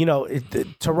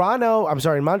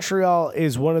 Montreal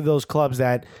is one of those clubs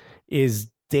that is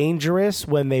dangerous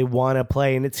when they want to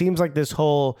play. And it seems like this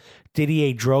whole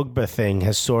Didier Drogba thing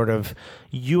has sort of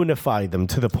unified them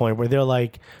to the point where they're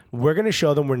like, we're going to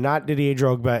show them we're not Didier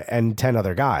Drogba and 10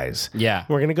 other guys. Yeah.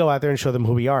 We're going to go out there and show them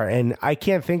who we are. And I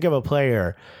can't think of a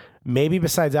player, maybe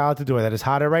besides Altidore, that is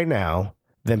hotter right now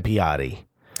than Piatti.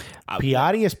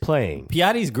 Piatti is playing.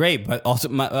 Piatti's great, but also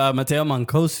Matteo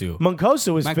Mancosu.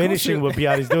 Mancosu is finishing what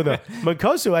Piatti's doing, though.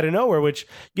 Mancosu out of nowhere, which,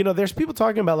 there's people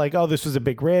talking about like, oh, this was a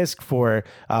big risk for,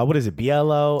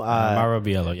 Biello? Mauro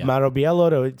Biello, yeah. Mauro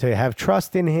Biello to have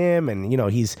trust in him. And,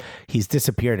 he's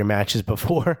disappeared in matches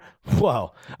before.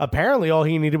 Well, apparently all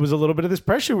he needed was a little bit of this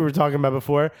pressure we were talking about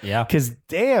before. Yeah. Because,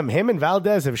 damn, him and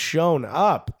Valdez have shown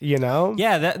up,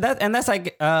 Yeah, that's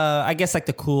like, I guess like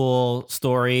the cool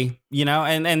story You know,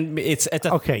 and it's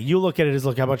a Okay, you look at it as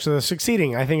look how much they're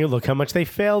succeeding. I think you look how much they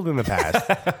failed in the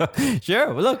past.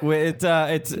 sure. Look,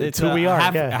 it's who we are,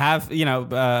 half you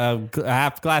know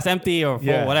half glass empty or full,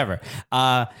 Yeah. whatever.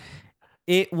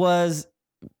 It was.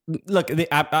 Look,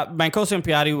 Mancoso and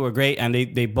Piatti were great, and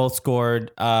they both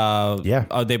scored.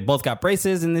 They both got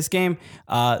braces in this game.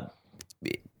 I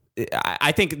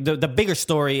think the bigger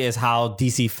story is how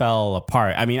DC fell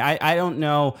apart. I mean, I don't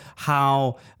know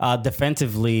how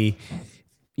defensively,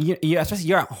 especially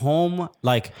you're at home,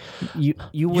 like you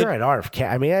would. You're at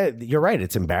RFK. I mean, you're right.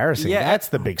 It's embarrassing. Yeah. That's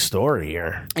the big story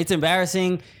here. It's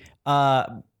embarrassing.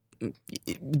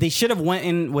 They should have went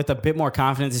in with a bit more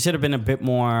confidence. It should have been a bit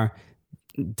more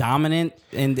dominant,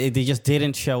 and they just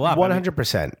didn't show up.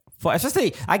 100%.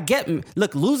 Especially,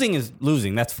 look, losing is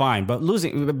losing. That's fine. But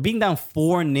being down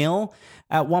 4-0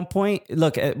 at one point,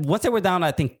 look, once they were down,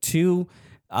 I think 2,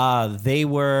 they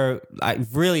were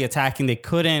really attacking. They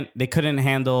couldn't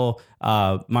handle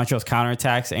Montreal's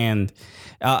counterattacks, and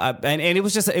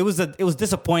it was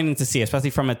disappointing to see, especially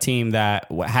from a team that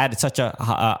had such a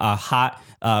hot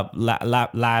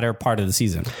latter part of the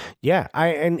season. Yeah,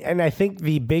 I think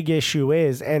the big issue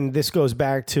is, and this goes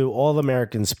back to all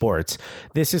American sports,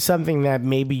 this is something that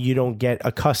maybe you don't get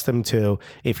accustomed to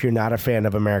if you're not a fan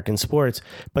of American sports,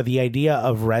 but the idea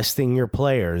of resting your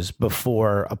players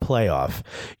before a playoff.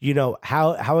 You know,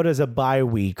 how does a bye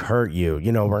week hurt you?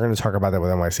 You know, we're going to talk about that with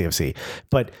NYCFC,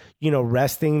 but you know,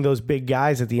 resting those big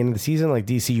guys at the end of the season like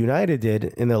DC United did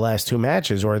in their last 2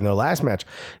 matches or in their last match,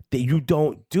 that you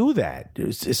don't do that.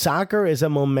 Soccer is a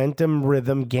momentum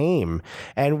rhythm game.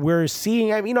 And we're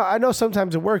seeing, I know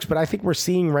sometimes it works, but I think we're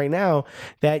seeing right now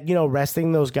that, you know,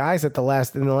 resting those guys in the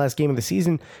last game of the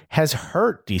season has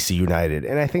hurt DC United.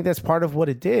 And I think that's part of what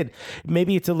it did.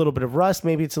 Maybe it's a little bit of rust.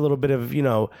 Maybe it's a little bit of,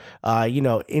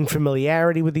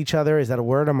 infamiliarity with each other. Is that a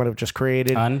word I might have just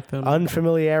created?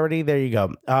 Unfamiliarity. There you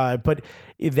go. But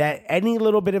that any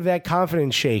little bit of that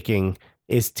confidence shaking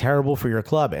is terrible for your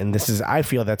club. And I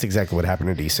feel that's exactly what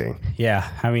happened to DC. Yeah.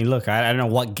 I mean, look, I don't know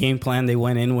what game plan they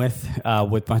went in with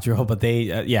Montreal, but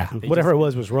whatever it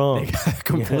was wrong. They got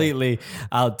completely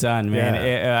outdone,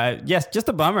 man. Yes, just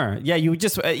a bummer. Yeah, you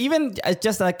just, even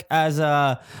just like as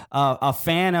a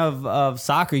fan of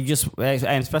soccer, you just,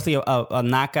 and especially a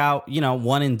knockout,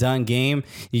 one and done game,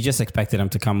 you just expected them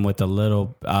to come with a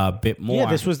little bit more. Yeah,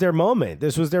 this was their moment.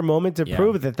 This was their moment to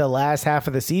prove that the last half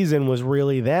of the season was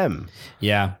really them.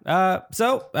 Yeah.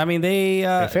 So, I mean, they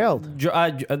failed.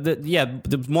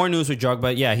 The more news with Drogba,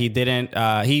 but yeah, he didn't.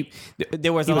 He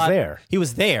was there. He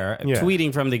was there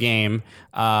tweeting from the game,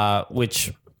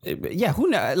 which. Yeah, who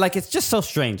knows? Like, it's just so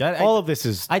strange. All of this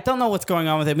is... I don't know what's going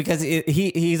on with him because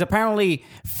he's apparently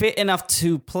fit enough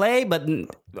to play, but...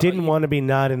 Didn't want to be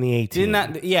not in the 18.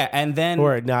 And then...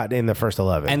 Or not in the first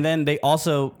 11. And then they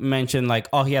also mentioned, like,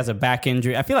 he has a back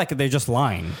injury. I feel like they're just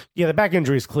lying. Yeah, the back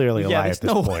injury is clearly a lie at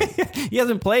this point. He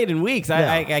hasn't played in weeks. No.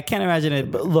 I can't imagine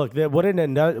it. But look, what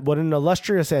an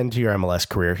illustrious end to your MLS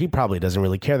career. He probably doesn't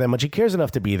really care that much. He cares enough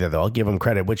to be there, though. I'll give him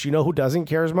credit. Which, who doesn't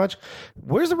care as much?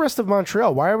 Where's the rest of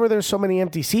Montreal? Why were there so many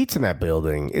empty seats in that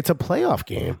building? It's a playoff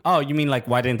game. Oh, you mean like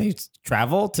why didn't they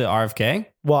travel to RFK?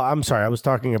 Well, I'm sorry. I was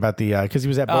talking about because he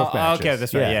was at both matches. Okay,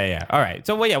 that's right. Yeah. All right.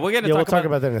 So, we're going to talk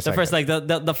about that in a second. First,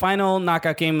 the final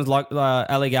knockout game was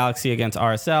LA Galaxy against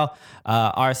RSL.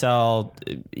 RSL,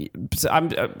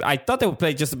 I thought they would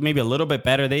play just maybe a little bit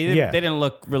better. They didn't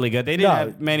look really good. They didn't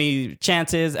have many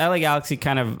chances. LA Galaxy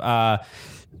kind of...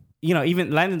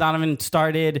 even Landon Donovan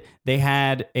started. They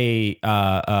had they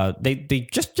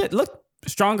just looked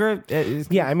stronger.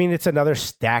 Yeah, I mean, it's another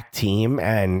stacked team,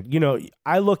 and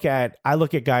I look at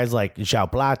guys like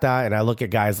João Plata, and I look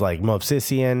at guys like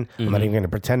Movsisian. Mm-hmm. I'm not even going to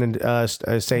pretend to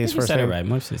say his first name. Right,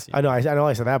 Movsisian. I know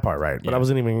I said that part right, but I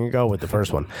wasn't even going to go with the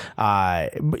first one. But,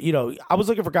 I was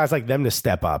looking for guys like them to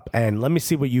step up, and let me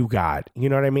see what you got. You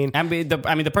know what I mean? And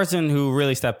the person who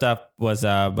really stepped up was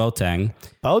Boateng.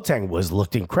 Boateng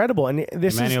looked incredible, and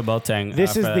Emmanuel Boateng.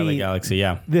 This is the Galaxy.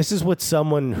 Yeah, this is what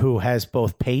someone who has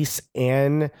both pace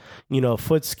and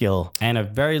foot skill and a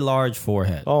very large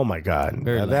forehead. Oh my God.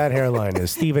 That hairline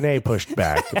is Stephen A. pushed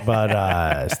back,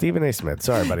 but Stephen A. Smith.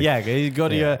 Sorry, buddy. Yeah, you go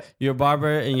to your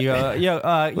barber and you go,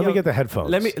 let me get the headphones.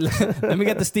 Let me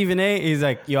get the Stephen A. He's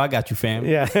like, I got you, fam.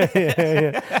 Yeah.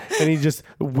 And he just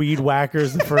weed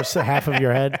whackers the first half of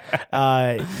your head.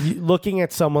 Looking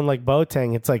at someone like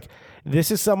Boateng, it's like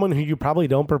this is someone who you probably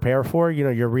don't prepare for. You know,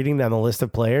 you're reading down the list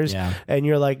of players and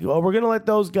you're like, oh, we're going to let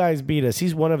those guys beat us.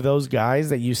 He's one of those guys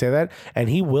that you say that and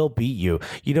he will beat you.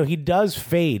 You know, he does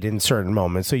fade in certain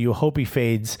moments. So you hope he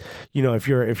fades. You know, if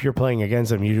you're playing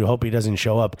against him, you hope he doesn't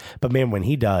show up. But man, when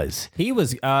he does, he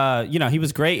was, he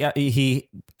was great. He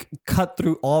cut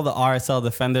through all the RSL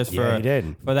defenders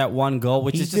for that one goal,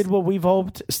 which did what we've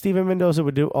hoped Steven Mendoza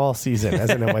would do all season as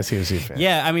an NYCFC fan.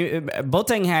 Yeah, I mean,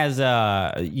 Boateng has,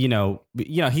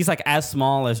 he's like as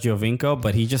small as Jovinko,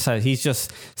 but he's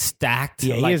just stacked.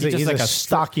 Yeah, like, he's like a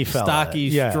stocky fella.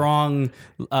 Stocky, strong.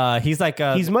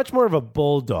 He's much more of a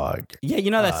bulldog.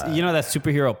 Yeah, that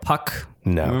superhero Puck.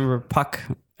 No, remember Puck?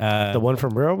 The one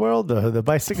from Real World, the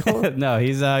bicycle. No,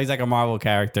 he's like a Marvel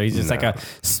character. He's just like a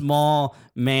small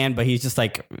man, but he's just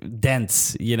like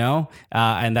dense,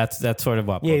 and that's sort of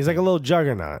what. Yeah, he's like a little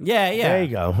juggernaut. Yeah. There you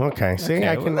go. Okay, see,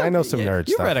 I know some nerd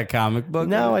you stuff. You read a comic book?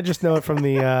 No, I just know it from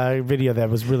the video that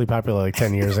was really popular like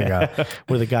 10 years ago,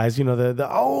 where the guys,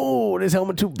 this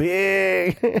helmet too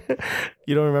big.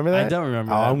 You don't remember that? I don't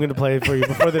remember. I'm going to play it for you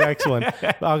before the next one.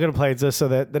 I'm going to play it just so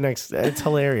that the next, it's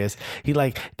hilarious. He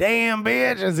like, damn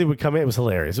bitch, as he would come in, it was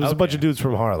hilarious. It was a bunch of dudes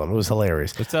from Harlem. It was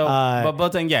hilarious. So, but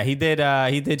Boateng,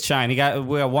 he did shine. We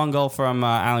got one goal from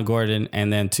Alan Gordon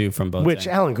and then two from Boateng. Which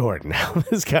Alan Gordon?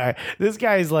 this guy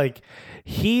is like,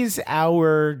 he's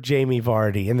our Jamie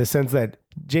Vardy in the sense that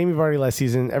Jamie Vardy last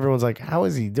season, everyone's like, how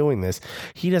is he doing this?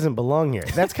 He doesn't belong here.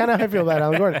 That's kind of how I feel about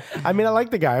Alan Gordon. I mean, I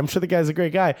like the guy. I'm sure the guy's a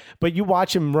great guy. But you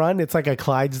watch him run, it's like a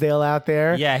Clydesdale out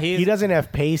there. Yeah, he doesn't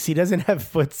have pace. He doesn't have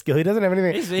foot skill. He doesn't have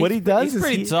anything. What he does is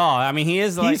pretty tall. I mean, he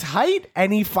is like... He's height,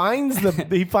 and he finds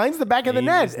the back of the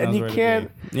net. And you can't...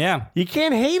 Yeah. You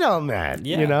can't hate on that,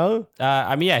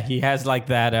 he has like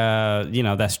that,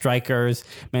 that striker's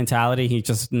mentality. He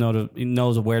just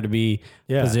knows where to be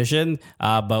positioned.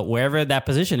 But wherever that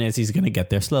position is, he's going to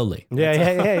get there slowly.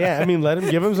 Yeah. I mean,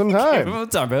 give him some time. Give him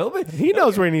some time. He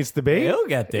knows where he needs to be. He'll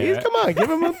get there. Come on, give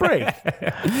him a break.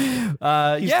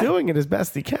 He's doing it as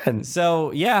best he can.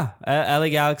 So LA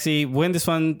Galaxy wins this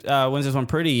one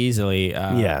pretty easily.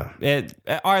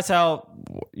 RSL,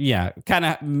 kind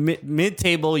of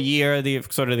mid-table year, the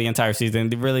entire season.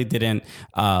 They really didn't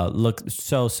look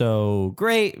so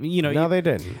great. No, they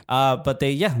didn't. But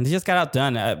they just got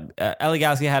outdone. LA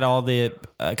Galaxy had all the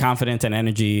confidence and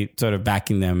energy sort of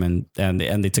backing them, and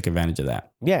they took advantage of that.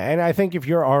 Yeah, and I think if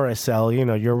you're RSL,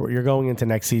 you're going into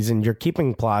next season, you're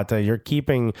keeping Plata, you're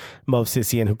keeping Mo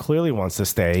Sissien, who clearly wants to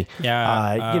stay.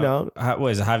 Yeah,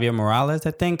 what is it, Javier Morales,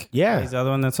 I think? Yeah. He's the other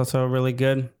one that's also really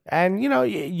good. And,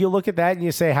 you look at that and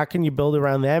you say, how can you build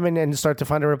around them and start to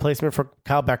find a replacement for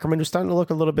Kyle Beckerman, who's starting to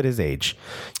look a little bit his age.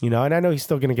 And I know he's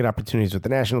still going to get opportunities with the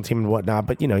national team and whatnot,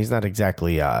 but, he's not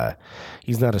exactly,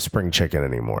 he's not a spring chicken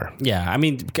anymore. Yeah, I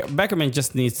mean, Beckerman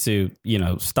just needs to,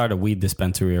 start a weed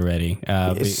dispensary already.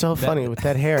 It's so funny with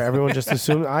that hair. Everyone just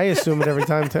assumes, I assume it every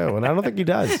time too, and I don't think he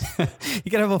does. He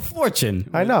could have a fortune.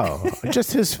 I know.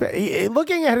 Just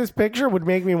looking at his picture would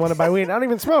make me want to buy weed. I don't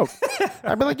even smoke.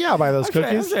 I'd be like, yeah, I'll buy those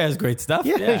cookies. Sure has great stuff.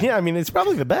 Yeah. I mean, it's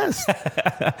probably the best.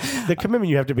 The commitment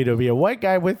you have to be a white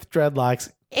guy with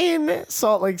dreadlocks in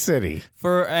Salt Lake City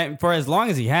for as long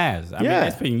as he has. I mean,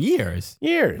 it's been years.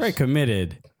 Very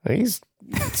committed. He's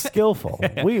skillful.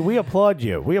 We applaud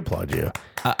you.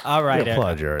 All right. We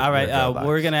applaud you. All right.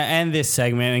 We're gonna end this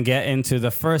segment and get into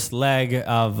the first leg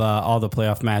of all the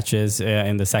playoff matches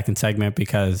in the second segment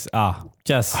because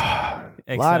just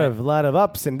a lot of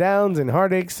ups and downs and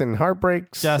heartaches and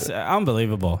heartbreaks. Just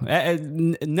unbelievable.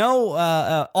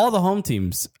 All the home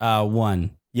teams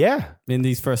won. Yeah, in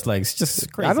these first legs,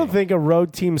 just crazy. I don't think a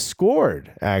road team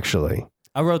scored. Actually,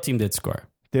 a road team did score.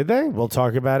 Did they? We'll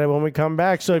talk about it when we come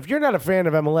back. So if you're not a fan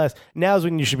of MLS, now's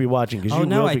when you should be watching.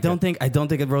 I don't think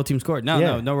a road team scored.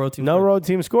 No road team. No road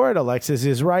team scored. Alexis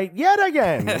is right yet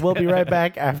again. We'll be right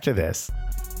back after this.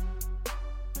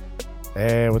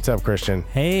 Hey, what's up, Christian?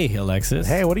 Hey, Alexis.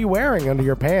 Hey, what are you wearing under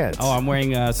your pants? Oh, I'm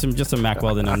wearing some Mack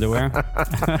Weldon underwear.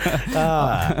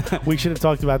 We should have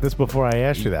talked about this before I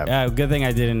asked you that. Good thing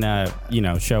I didn't,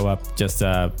 show up just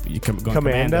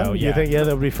Commando. You think, that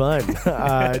would be fun?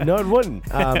 No, it wouldn't.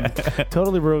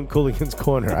 Totally ruined Cooligan's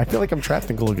Corner. I feel like I'm trapped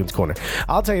in Cooligan's Corner.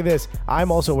 I'll tell you this.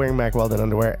 I'm also wearing Mack Weldon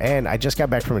underwear, and I just got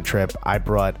back from a trip. I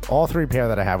brought all three pair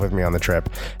that I have with me on the trip,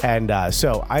 and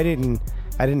so I didn't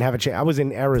I didn't have a chance. I was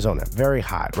in Arizona, very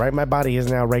hot, right? My body has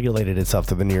now regulated itself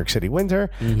to the New York City winter.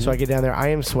 So I get down there. I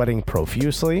am sweating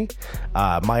profusely.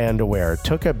 My underwear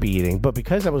took a beating, but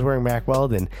because I was wearing Mack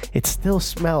Weldon, it still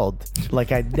smelled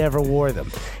like I never wore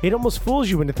them. It almost fools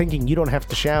you into thinking you don't have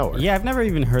to shower. Yeah, I've never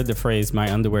even heard the phrase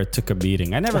 "my underwear took a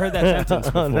beating." I never heard that sentence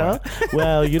before. No?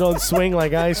 Well, you don't swing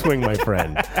like I swing, my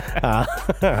friend.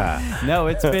 No,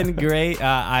 it's been great.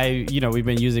 We've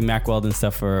been using Mack Weldon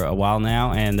stuff for a while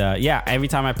now, and every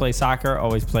time I play soccer, I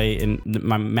always play in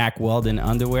my Mack Weldon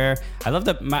underwear. I love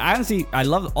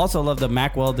the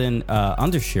Mack Weldon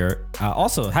undershirt.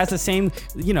 Also has the same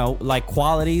like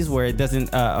qualities where it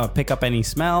doesn't pick up any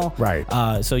smell. Right.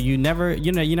 So you're never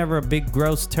a big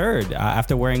gross turd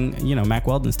after wearing Mack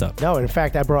Weldon stuff. No, in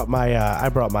fact, I brought my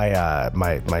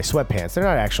sweatpants. They're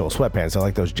not actual sweatpants. They're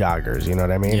like those joggers. You know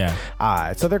what I mean?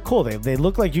 Yeah. So they're cool. They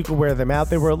look like you could wear them out.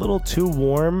 They were a little too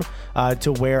warm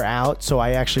to wear out, so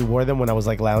I actually wore them when I was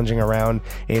like lounging around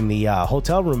in the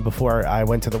hotel room before I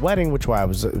went to the wedding, which I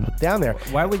was down there.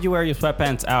 Why would you wear your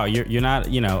sweatpants out? You're not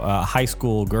a high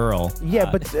school girl. Yeah,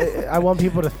 but I want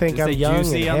people to think I'm young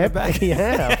and hip.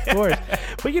 Yeah, of course.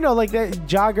 But like the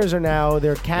joggers are now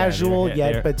they're casual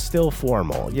they're but still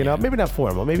formal. Maybe not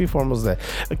formal. Maybe formal's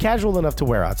casual enough to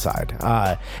wear outside.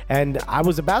 And I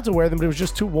was about to wear them, but it was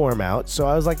just too warm out. So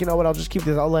I was like, you know what? I'll just keep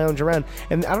this. I'll lounge around.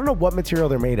 And I don't know what material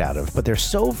they're made out of, but they're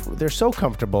so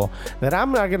comfortable that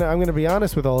I'm gonna be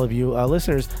honest with all of you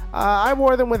listeners. I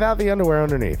wore them without the underwear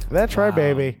underneath. That's right,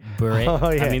 baby. Great. Oh,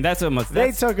 yeah. I mean, that's almost.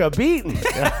 They took a beating.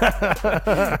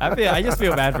 I just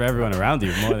feel bad for everyone around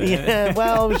you more than. Yeah,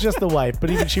 well, it was just the wife, but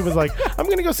even she was like, "I'm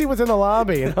gonna go see what's in the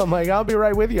lobby," and I'm like, "I'll be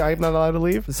right with you. I'm not allowed to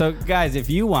leave." So, guys, if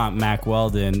you want Mack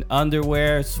Weldon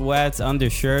underwear, sweats,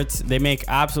 undershirts, they make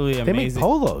absolutely amazing. They make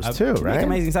polos too, they right? Make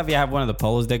amazing stuff. You have one of the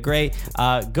polos; they're great.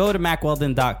 Go to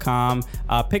MackWeldon.com,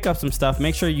 pick up some stuff.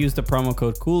 Make sure you use the promo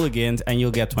code Cooligans, and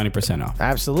you'll get 20% off.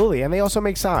 Absolutely, and they also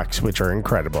make socks, which are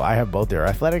incredible. I have both their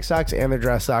athletic socks and their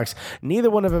dress socks. Neither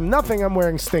one of them, nothing I'm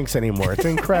wearing stinks anymore. It's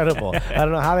incredible. I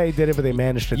don't know how they did it, but they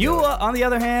managed to do it. On the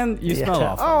other hand, you smell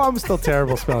awful. Oh, I'm still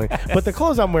terrible smelling. But the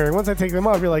clothes I'm wearing, once I take them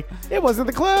off, you're like, it wasn't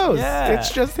the clothes. Yeah.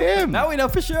 It's just him. Now we know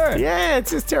for sure. Yeah,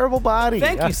 it's his terrible body.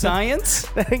 Thank you, science.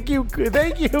 Thank you,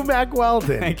 Mack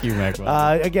Weldon. Thank you, Mack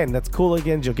Weldon. Again, that's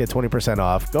Cooligans. You'll get 20%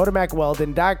 off. Go to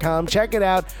MackWeldon.com. Check it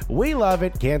out. We love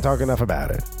it. Can't talk enough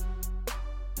about it.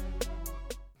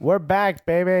 We're back,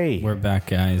 baby. We're back,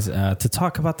 guys, to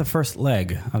talk about the first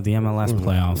leg of the MLS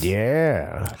playoffs.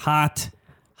 Yeah.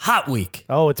 Hot week.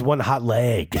 Oh, it's one hot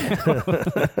leg.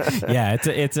 Yeah, it's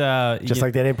just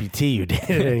like that amputee you did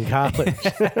in college.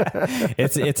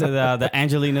 it's the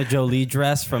Angelina Jolie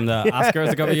dress from the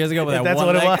Oscars a couple years ago. With That's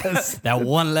what it was. That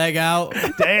one leg out.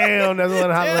 Damn, that's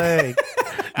one hot leg.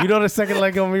 You know the second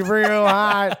leg gonna be real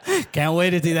hot. Can't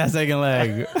wait to see that second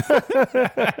leg.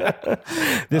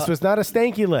 This was not a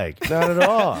stanky leg, not at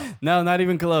all. No, not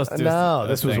even close. No,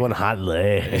 this was one hot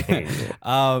leg.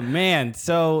 Oh man,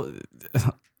 so.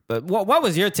 What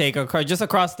was your take just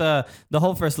across the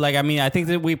whole first leg? I mean, I think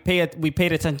that we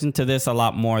paid attention to this a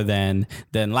lot more than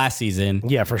last season.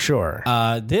 Yeah, for sure.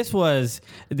 There was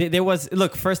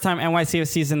first time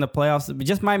NYCFC's in the playoffs.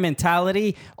 Just my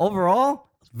mentality overall.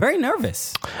 Very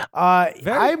nervous.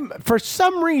 I'm for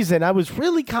some reason I was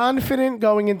really confident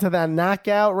going into that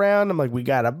knockout round. I'm like, we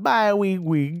got a bye week,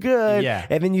 we good. Yeah.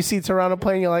 And then you see Toronto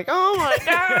playing, you're like, oh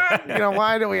my god,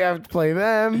 why do we have to play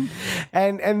them?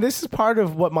 And this is part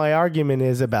of what my argument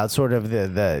is about sort of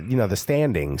the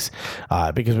standings,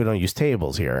 because we don't use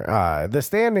tables here. The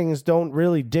standings don't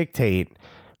really dictate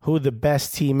who the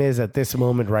best team is at this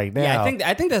moment right now. Yeah,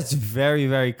 I think that's very,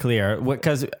 very clear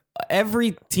because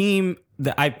every team.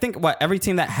 Every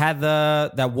team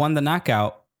that won the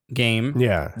knockout game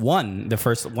won their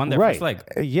first leg.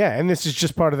 Yeah, and this is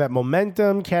just part of that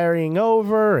momentum carrying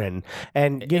over and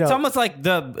it's almost like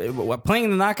playing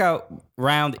the knockout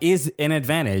round is an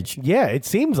advantage. Yeah, it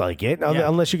seems like it,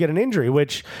 unless you get an injury,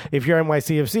 which if you're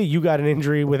NYCFC, you got an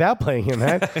injury without playing in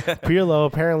that. Pirlo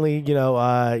apparently,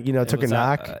 took a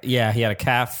knock. He had a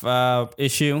calf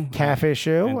issue.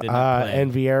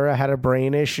 And Vieira had a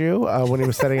brain issue when he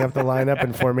was setting up the lineup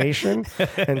and formation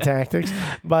and tactics.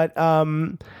 But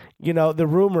the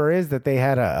rumor is that they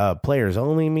had a players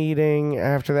only meeting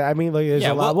after that. I mean, there's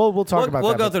a lot. We'll talk about that.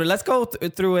 We'll go through it. Let's go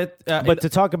through it. But to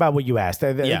talk about what you asked,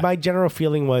 my general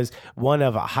feeling was one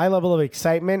of a high level of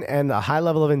excitement and a high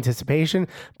level of anticipation,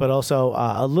 but also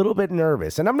a little bit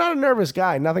nervous. And I'm not a nervous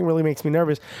guy. Nothing really makes me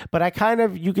nervous, but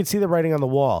you could see the writing on the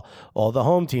wall. All the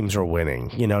home teams are winning.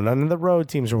 None of the road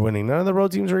teams are winning. None of the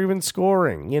road teams are even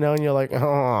scoring. And you're like,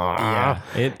 oh,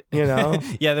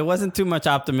 yeah, there wasn't too much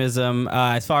optimism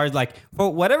as far as as like for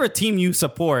whatever team you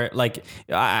support, like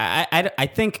I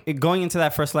think going into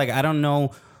that first leg, I don't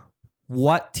know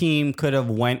what team could have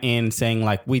went in saying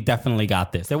like we definitely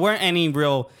got this. There weren't any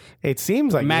real. It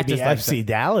seems like maybe matches like FC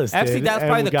Dallas did. FC Dallas and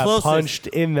probably the got closest. punched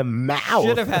in the mouth.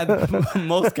 Should have had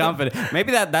most confidence.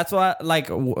 Maybe that's what like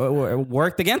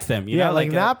worked against them. You know?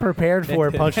 like not prepared for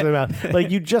a punch in the mouth. Like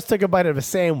you just took a bite of a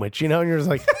sandwich, you know, and you're just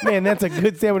like, man, that's a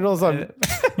good sandwich. All of a sudden,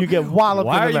 you get walloped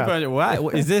Why are in the you mouth. punching?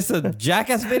 Why is this a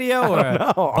Jackass video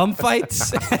or bum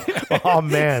fights? Oh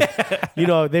man, you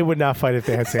know they would not fight if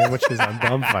they had sandwiches on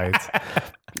bum fights.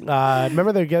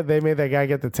 Remember they made that guy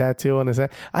get the tattoo on his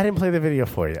head? I didn't play the video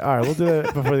for you. All right, we'll do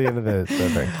that before the end of the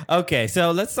thing. Okay,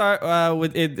 so let's start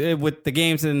with the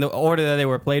games in the order that they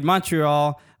were played.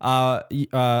 Montreal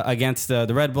against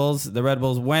the Red Bulls. The Red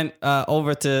Bulls went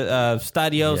over to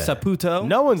Stadio Saputo.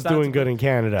 No one's doing good in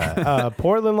Canada.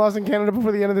 Portland lost in Canada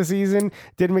before the end of the season.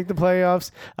 Didn't make the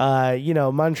playoffs.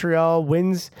 Montreal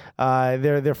wins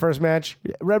their first match.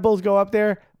 Red Bulls go up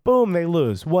there. Boom, they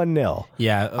lose 1-0.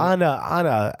 Yeah, on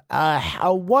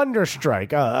a wonder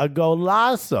strike, a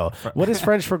golazo. What is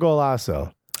French for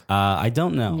golazo? I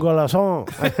don't know. Golazo.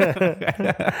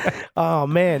 Oh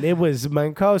man, it was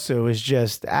Mancoso. It was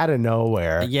just out of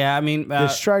nowhere. Yeah, I mean the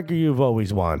striker you've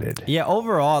always wanted. Yeah,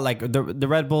 overall, like the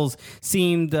Red Bulls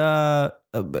seemed.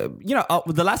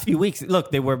 The last few weeks,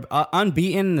 look, they were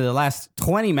unbeaten in the last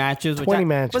 20 matches. Which I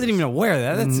wasn't even aware of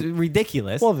that. That's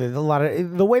ridiculous. Well, there's a lot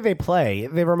of the way they play.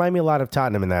 They remind me a lot of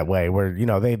Tottenham in that way, where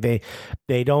they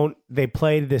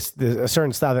play this a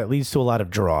certain style that leads to a lot of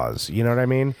draws. You know what I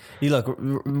mean? You look,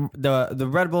 the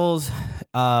Red Bulls.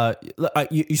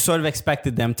 You sort of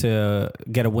expected them to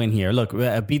get a win here. Look,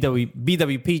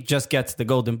 BWP just gets the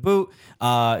golden boot.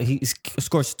 He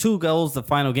scores 2 goals the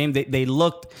final game. They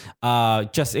looked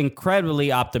just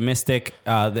incredibly optimistic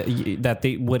that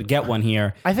they would get one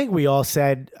here. I think we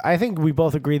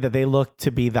both agreed that they looked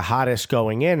to be the hottest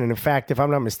going in. And in fact, if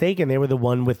I'm not mistaken, they were the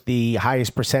one with the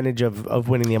highest percentage of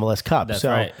winning the MLS Cup. That's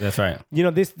right. That's right. You know,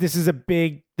 this is a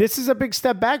big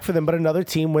step back for them, but another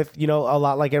team with, a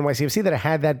lot like NYCFC that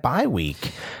had that bye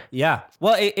week. Yeah.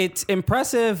 Well, it's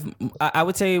impressive. I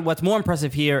would say what's more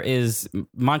impressive here is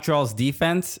Montreal's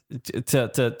defense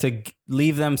to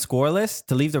leave them scoreless,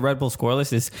 to leave the Red Bull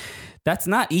scoreless that's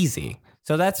not easy.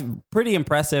 So that's pretty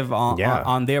impressive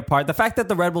on their part. The fact that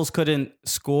the Red Bulls couldn't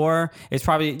score is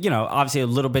probably, obviously a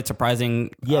little bit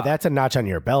surprising. Yeah, that's a notch on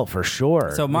your belt for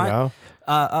sure. So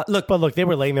look, they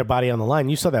were laying their body on the line.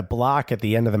 You saw that block at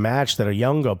the end of the match that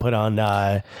Oyongo put on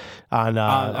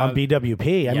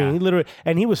BWP. I mean, he literally,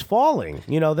 and he was falling.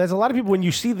 There's a lot of people, when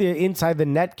you see the inside the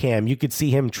net cam, you could see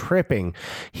him tripping.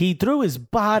 He threw his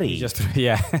body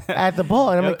at the ball,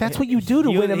 and I'm like, that's what you do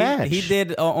to win a match. He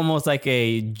did almost like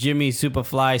a Jimmy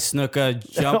Superfly snooker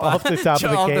jump off the top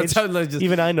of the cage.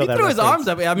 Even I know that. He threw his arms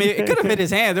up. I mean, it could have hit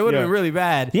his hand. It would have been really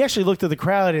bad. He actually looked at the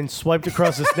crowd and swiped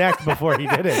across his neck before he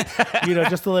did it.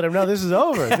 Just to let him know this is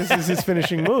over. This is his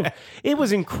finishing move. It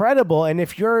was incredible. And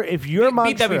if you're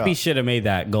Montreal, BWP should have made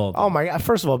that goal. Oh my God!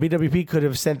 First of all, BWP could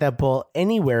have sent that ball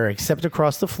anywhere except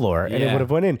across the floor, and it would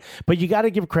have went in. But you got to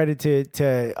give credit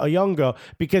to Oyongo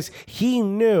because he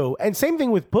knew. And same thing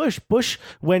with Bush. Bush,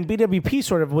 when BWP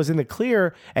sort of was in the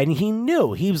clear, and he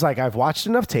knew, he was like, I've watched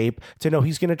enough tape to know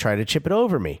he's going to try to chip it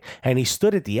over me. And he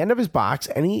stood at the end of his box,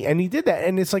 and he did that.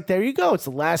 And it's like, there you go. It's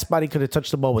the last spot he could have touched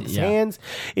the ball with his hands.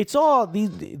 It's all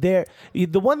the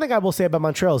one thing I will say about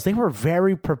Montreal is they were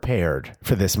very prepared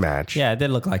for this match. Yeah, it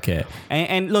did look like it.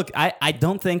 And look, I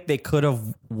don't think they could have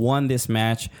won this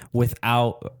match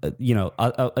without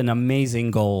an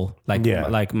amazing goal like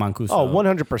Mancuso. Oh,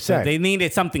 100%. They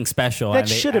needed something special. That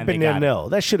should have been 0-0.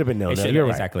 That should have been 0-0. You're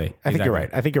right. Exactly. I think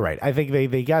you're right. I think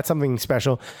they got something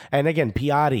special. And again,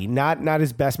 Piatti, not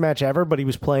his best match ever, but he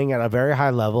was playing at a very high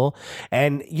level.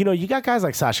 And you got guys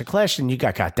like Sasha Klesch, and you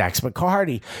got Dax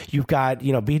McCarty. You've got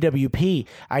BWP.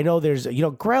 I know there's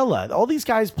Grella. All these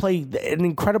guys play at an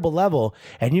incredible level,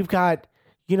 and you've got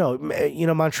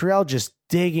Montreal just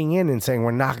digging in and saying,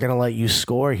 we're not going to let you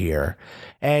score here.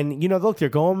 And look, they're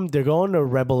going to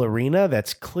Red Bull Arena.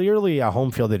 That's clearly a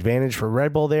home field advantage for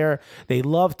Red Bull there. They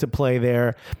love to play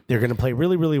there. They're going to play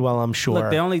really, really well, I'm sure.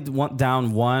 Look, they only went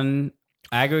down one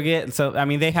aggregate, so I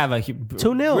mean they have a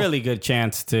 2-0 really good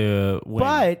chance to win.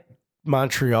 But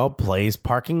Montreal plays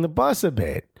parking the bus a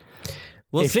bit.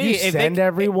 We'll if see. you send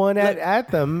everyone at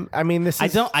them, I mean, this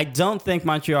is... I don't think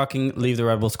Montreal can leave the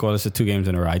Red Bulls scoreless for 2 games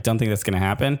in a row. I don't think that's going to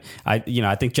happen. I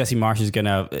think Jesse Marsch is going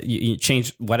to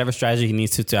change whatever strategy he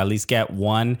needs to at least get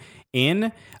one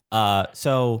in.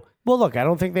 So Well, look, I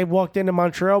don't think they walked into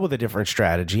Montreal with a different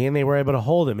strategy and they were able to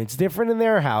hold him. It's different in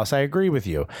their house. I agree with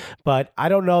you. But I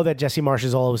don't know that Jesse Marsh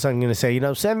is all of a sudden going to say,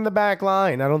 send the back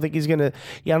line. I don't think he's going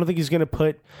to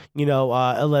put,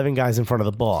 11 guys in front of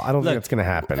the ball. I don't think that's going to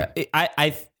happen.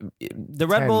 The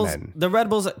Red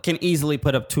Bulls can easily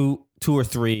put up two or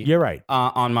three. You're right.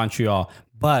 On Montreal.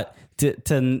 But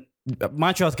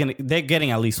Montreal's they're getting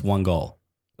at least one goal.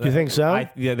 You think so?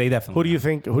 Yeah, they definitely. Who do you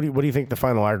think? What do you think the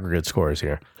final aggregate score is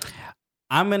here?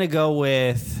 I'm gonna go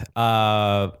with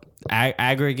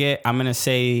aggregate. I'm gonna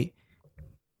say,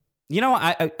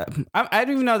 I don't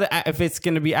even know that if it's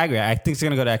gonna be aggregate. I think it's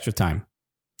gonna go to extra time.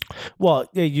 Well,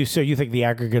 you think the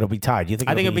aggregate will be tied? I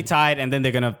think it'll be tied, and then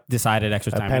they're gonna decide at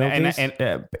extra time. Penalties?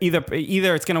 And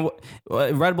either it's gonna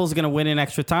Red Bull's gonna win in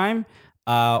extra time,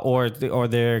 or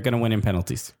they're gonna win in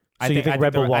penalties. I think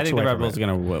Red Bull walks away the Red from Bulls it. are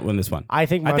going to win this one. I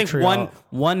think Montreal,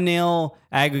 1-0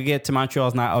 aggregate to Montreal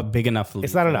is not a big enough lead.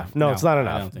 It's not enough. No, it's not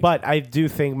enough. But I do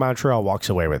think Montreal walks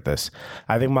away with this.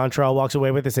 I think Montreal walks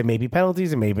away with this. It may be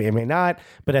penalties, it may not,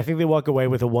 but I think they walk away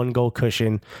with a 1-goal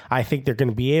cushion. I think they're going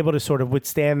to be able to sort of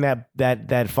withstand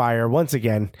that fire once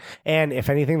again. And if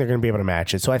anything, they're going to be able to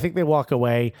match it. So I think they walk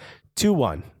away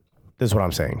 2-1. This is what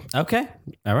I'm saying. Okay.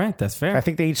 All right. That's fair. I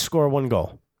think they each score 1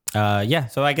 goal. Yeah.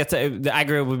 So I guess the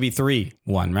aggregate would be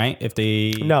 3-1, right? If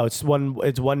they No, it's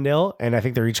 1-0, and I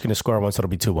think they're each going to score 1, so it'll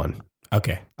be 2-1.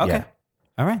 Okay. Yeah.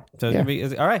 All right. So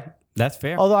all right. That's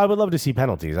fair. Although I would love to see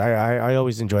penalties. I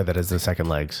always enjoy that as the second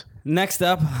legs. Next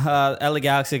up, LA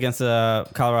Galaxy against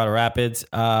Colorado Rapids.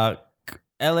 LA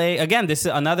again. This is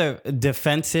another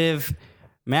defensive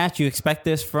match. You expect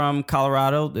this from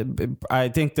Colorado. I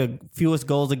think the fewest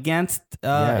goals against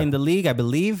in the league, I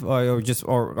believe, or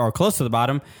close to the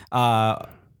bottom.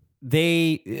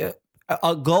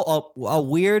 A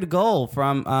weird goal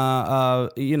from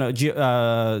Gio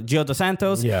Dos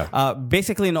Santos. Yeah.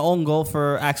 Basically an own goal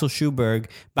for Axel Schuberg.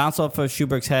 Bounce off of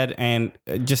Schuberg's head and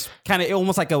just kind of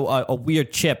almost like a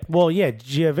weird chip. Well, yeah,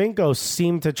 Giovinco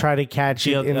seemed to try to catch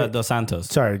it. Dos Santos.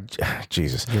 Sorry,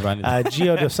 Jesus. Right.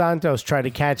 Gio Dos Santos tried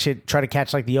to catch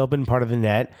like the open part of the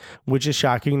net, which is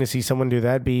shocking to see someone do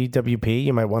that. BWP,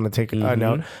 you might want to take a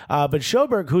note. But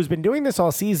Schuberg, who's been doing this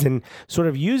all season, sort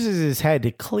of uses his head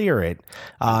to clear it.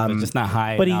 But just not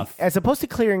high enough. But as opposed to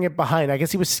clearing it behind, I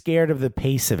guess he was scared of the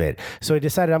pace of it. So he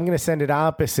decided, I'm going to send it to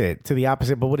the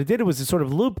opposite. But what it did was it sort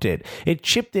of looped it. It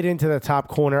chipped it into the top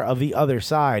corner of the other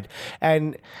side.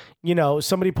 And,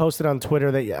 somebody posted on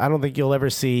Twitter that I don't think you'll ever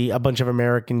see a bunch of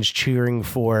Americans cheering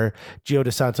for Gio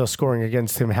Dos Santos scoring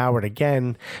against Tim Howard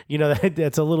again.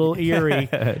 That's a little eerie.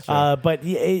 Sure. But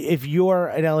if you're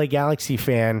an LA Galaxy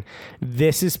fan,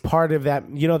 this is part of that.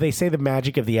 They say the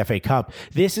magic of the FA Cup.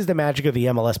 This is the magic of the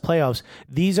MLS playoffs.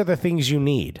 These are the things you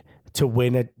need to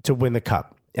win the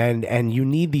cup. And you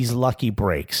need these lucky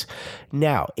breaks.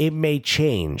 Now, it may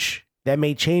change. That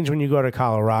may change when you go to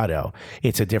Colorado.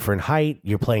 It's a different height.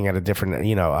 You're playing at a different,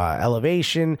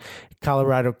 elevation.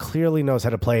 Colorado clearly knows how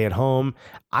to play at home.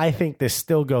 I think this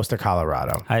still goes to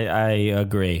Colorado. I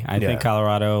agree. I think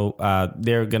Colorado,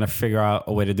 they're going to figure out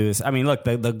a way to do this. I mean, look,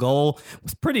 the goal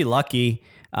was pretty lucky.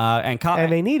 And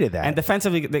they needed that. And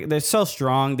defensively, they're so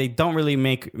strong. They don't really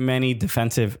make many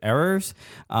defensive errors.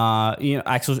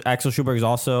 Axel Schuberg is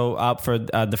also up for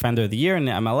Defender of the Year in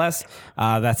the MLS.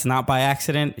 That's not by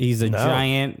accident. He's a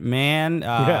giant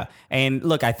man. And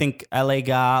look, I think LA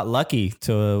got lucky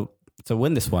to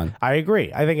win this one. I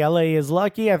agree. I think LA is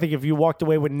lucky. I think if you walked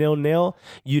away with 0-0,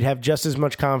 you'd have just as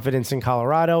much confidence in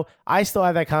Colorado. I still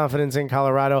have that confidence in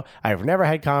Colorado. I've never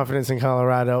had confidence in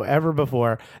Colorado ever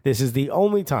before. This is the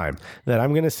only time that I'm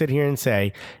going to sit here and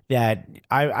say that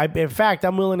in fact,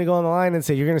 I'm willing to go on the line and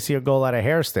say you're going to see a goal out of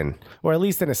Hairston, or at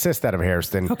least an assist out of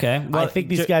Hairston. Okay. Well, I think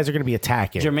these guys are going to be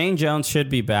attacking. Jermaine Jones should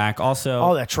be back. Also,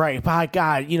 oh, that's right. By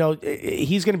God,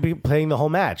 he's going to be playing the whole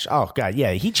match. Oh God,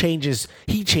 yeah, he changes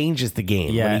the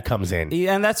game when he comes in.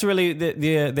 Yeah, and that's really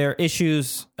their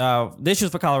issues. The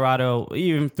issues for Colorado,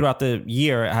 even throughout the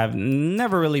year, have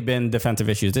never really been defensive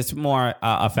issues. It's more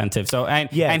offensive. So and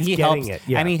he helps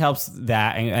and he helps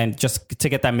that and just to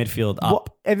get that midfield up. Well,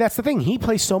 and that's the thing. He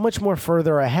plays so much more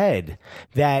further ahead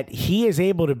that he is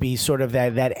able to be sort of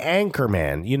that anchor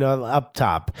man, up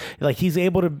top. Like he's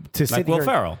able to sit Will here.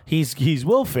 Ferrell. He's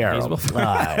Will Ferrell.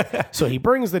 So he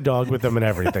brings the dog with him and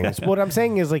everything. So what I'm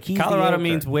saying is he's Colorado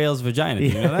means whale's vagina. Do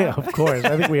you know that? Yeah, of course.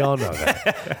 I think we all know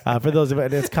that. For those of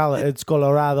it, it's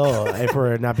Colorado if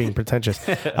we're not being pretentious,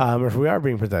 if we are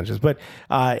being pretentious. But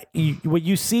what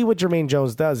you see what Jermaine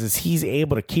Jones does is he's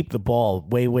able to keep the ball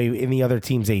way in the other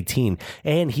team's 18.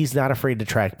 and he's not afraid to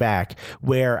track back.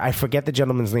 Where I forget the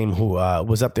gentleman's name who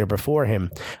was up there before him,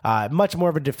 much more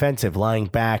of a defensive, lying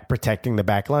back, protecting the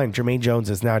back line. Jermaine Jones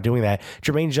is now doing that.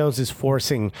 Jermaine Jones is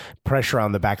forcing pressure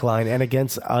on the back line, and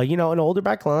against an older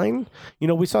back line,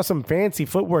 we saw some fancy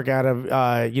footwork out of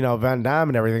Van Damme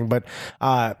and everything, but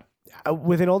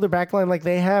with an older backline like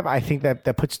they have, I think that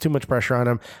puts too much pressure on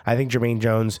him. I think Jermaine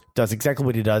Jones does exactly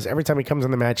what he does. Every time he comes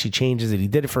on the match, he changes it. He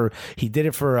did it for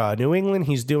New England.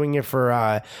 He's doing it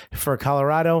for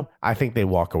Colorado. I think they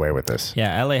walk away with this.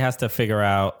 Yeah, LA has to figure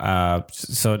out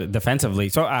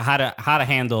defensively, how to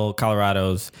handle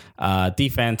Colorado's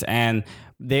defense. And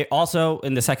they also,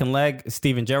 in the second leg,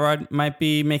 Steven Gerrard might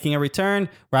be making a return.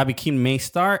 Robbie Keane may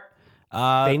start.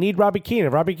 They need Robbie Keane.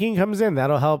 If Robbie Keane comes in,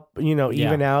 that'll help,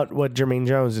 even out what Jermaine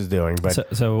Jones is doing. But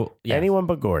anyone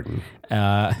but Gordon.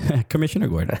 Commissioner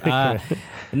Gordon.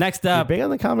 Next up. You're big on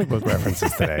the comic book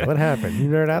references today. What happened? You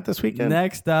nerd out this weekend?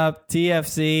 Next up,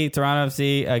 TFC, Toronto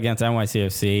FC against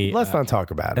NYCFC. Let's not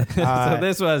talk about it. So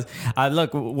this was,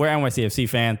 look, we're NYCFC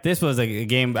fans. This was a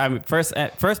game, first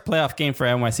playoff game for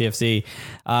NYCFC.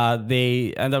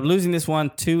 They end up losing this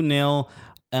one 2-0.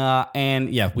 And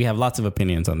yeah, we have lots of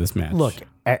opinions on this match. Look,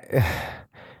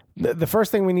 the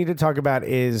first thing we need to talk about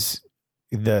is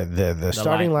the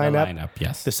starting lineup.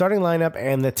 Yes, the starting lineup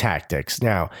and the tactics.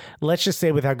 Now, let's just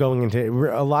say, without going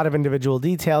into a lot of individual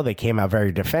detail, they came out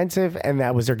very defensive, and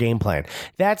that was their game plan.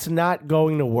 That's not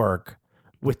going to work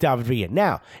with David Villa.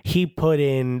 Now, he put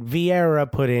in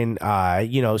Vieira, put in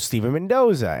Steven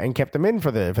Mendoza, and kept him in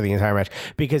for the entire match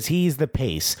because he's the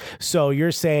pace. So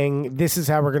you're saying this is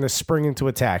how we're going to spring into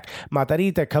attack.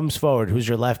 Matarita comes forward, who's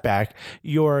your left back,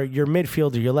 your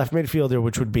midfielder, your left midfielder,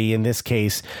 which would be in this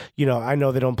case, I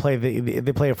know they don't play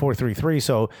they play a 4-3-3,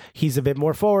 so he's a bit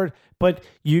more forward. But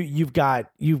you've got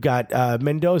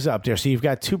Mendoza up there, so you've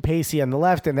got two pacey on the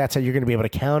left, and that's how you're going to be able to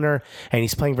counter. And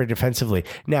he's playing very defensively.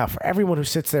 Now, for everyone who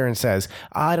sits there and says,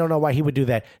 "I don't know why he would do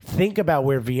that," think about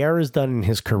where Vieira's done in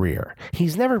his career.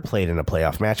 He's never played in a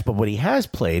playoff match, but what he has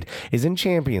played is in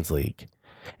Champions League.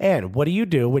 And what do you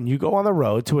do when you go on the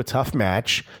road to a tough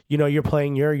match? You're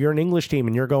playing. You're an English team,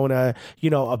 and you're going to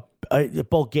a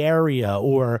Bulgaria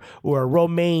or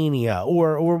Romania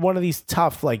or one of these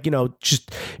tough,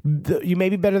 you may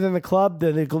be better than the club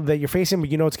that you're facing,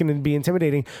 but it's going to be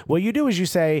intimidating. What you do is you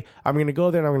say, I'm going to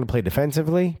go there and I'm going to play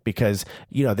defensively because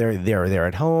they're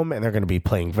at home and they're going to be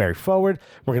playing very forward.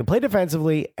 We're going to play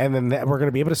defensively, and then we're going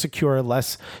to be able to secure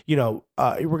less. We're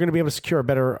going to be able to secure a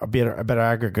better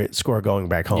aggregate score going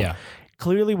back home. Yeah.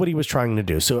 Clearly what he was trying to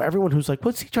do. So everyone who's like,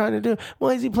 what's he trying to do?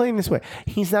 Why is he playing this way?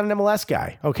 He's not an MLS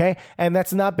guy, okay? And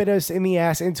that's not bit us in the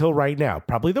ass until right now.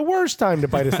 Probably the worst time to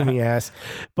bite us in the ass,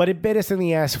 but it bit us in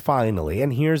the ass finally.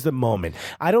 And here's the moment.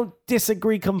 I don't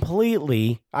disagree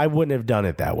completely. I wouldn't have done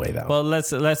it that way, though. Well,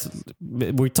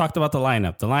 we talked about the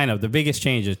lineup. The biggest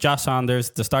changes. Josh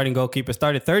Saunders, the starting goalkeeper,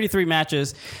 started 33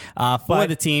 matches for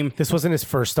the team. This wasn't his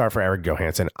first start for Eirik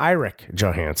Johansson. Eirik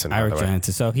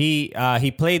Johansson. So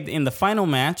he played in the final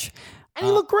match. And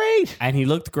he looked great. He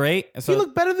looked So, he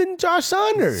looked better than Josh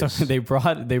Saunders. So they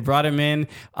brought him in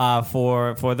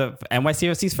for the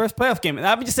NYCFC's first playoff game. And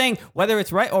I'm just saying, whether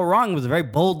it's right or wrong, it was a very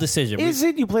bold decision. Is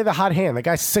it? You play the hot hand. The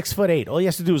guy's 6'8". All he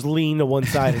has to do is lean to one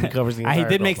side and he covers the entire He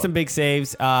did goal make post. some big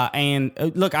saves. And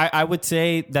look, I would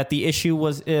say that the issue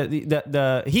was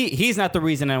he's not the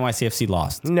reason NYCFC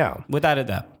lost. No. Without a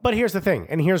doubt. But here's the thing,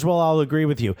 and here's where I'll agree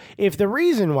with you. If the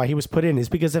reason why he was put in is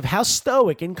because of how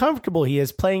stoic and comfortable he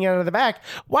is playing out of the back,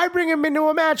 why bring him into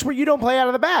a match where you don't play out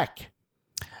of the back?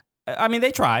 I mean,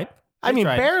 they tried.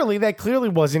 Barely. That clearly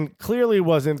wasn't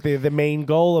the main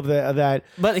goal of that.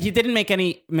 But he didn't make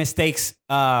any mistakes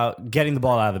getting the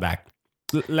ball out of the back.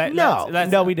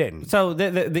 No, we didn't. So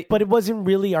but it wasn't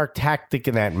really our tactic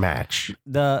in that match.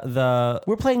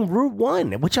 We're playing Route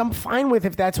 1, which I'm fine with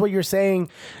if that's what you're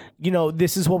saying.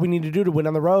 This is what we need to do to win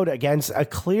on the road against a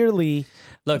clearly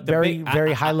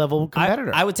very high level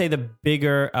competitor. I would say the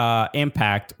bigger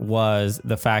impact was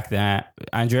the fact that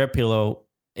Andrea Pirlo,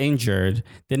 injured,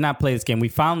 did not play this game. We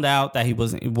found out that he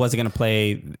wasn't going to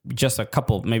play just a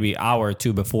couple, maybe hour or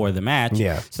two before the match.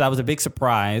 Yeah. So that was a big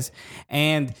surprise.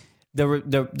 And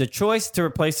the choice to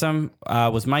replace him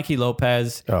was Mikey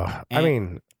Lopez.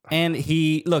 And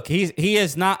he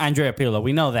is not Andrea Pirlo.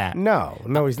 We know that. No,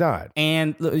 he's not.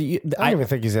 And I don't even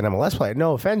think he's an MLS player.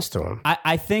 No offense to him.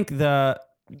 I think my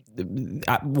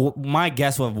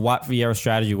guess of what Vieira's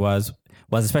strategy was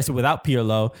especially without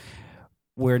Pirlo,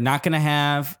 we're not going to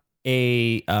have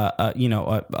a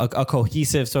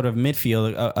cohesive sort of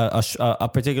midfield, a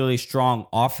particularly strong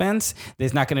offense.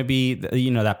 There's not going to be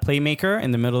that playmaker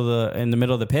in the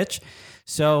middle of the pitch.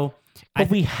 So But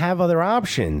we have other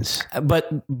options.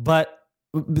 But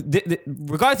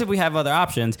regardless if we have other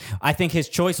options, I think his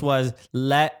choice was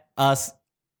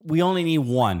we only need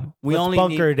one. Let's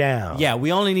bunker down. Yeah,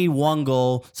 we only need one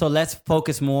goal. So let's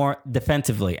focus more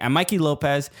defensively. And Mikey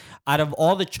Lopez, out of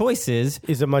all the choices,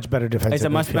 is a much better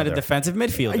defensive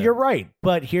midfielder. You're right.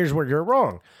 But here's where you're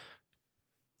wrong.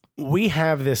 We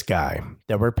have this guy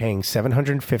that we're paying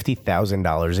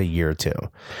 $750,000 a year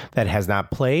to that has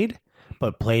not played,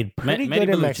 but played pretty good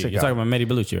in Mexico. You're talking about Medi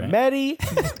Bellucci, right? Medi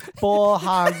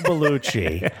Bullhog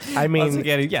Bellucci. I mean,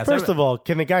 first of all,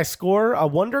 can the guy score a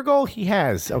wonder goal? He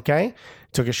has, okay?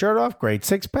 Took his shirt off, great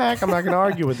six-pack. I'm not going to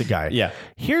argue with the guy. Yeah.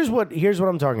 Here's what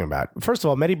I'm talking about. First of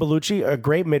all, Medi Bellucci, a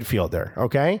great midfielder,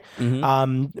 okay?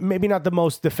 Mm-hmm. Maybe not the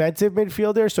most defensive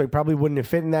midfielder, so he probably wouldn't have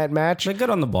fit in that match. But good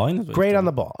on the ball. Great on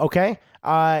the ball, okay?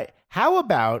 How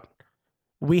about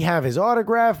we have his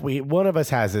autograph? One of us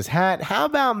has his hat. How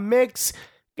about Mix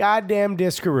goddamn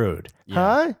Discarude? Yeah.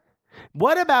 Huh?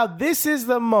 What about this is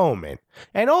the moment?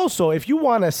 And also, if you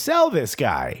want to sell this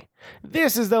guy,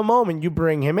 this is the moment you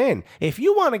bring him in. If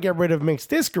you want to get rid of Mix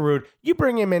Discarude, you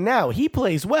bring him in now. He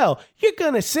plays well. You're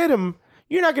going to sit him.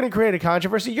 You're not going to create a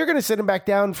controversy. You're going to sit him back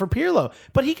down for Pirlo.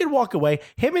 But he can walk away.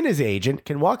 Him and his agent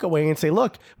can walk away and say,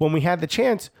 look, when we had the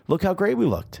chance, look how great we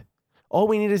looked. All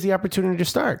we need is the opportunity to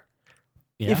start.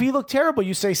 Yeah. If he looked terrible,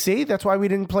 you say, see, that's why we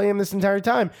didn't play him this entire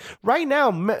time. Right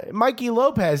now, Mikey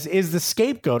Lopez is the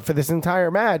scapegoat for this entire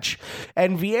match.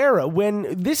 And Vieira,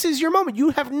 when this is your moment,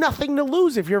 you have nothing to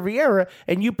lose if you're Vieira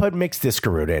and you put Mix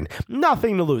Discarude in.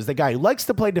 Nothing to lose. The guy who likes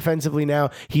to play defensively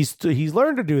now, he's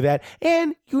learned to do that.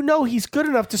 And you know he's good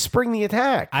enough to spring the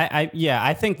attack.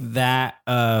 I think that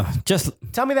just...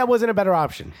 Tell me that wasn't a better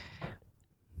option.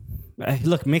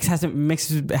 Look, Mix hasn't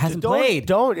played.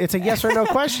 Don't. It's a yes or no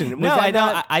question. No, I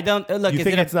don't. I don't. Look, you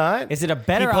think it's not? Is it a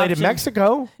better option? He played option? in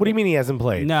Mexico. What do you mean he hasn't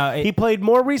played? No, he played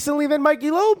more recently than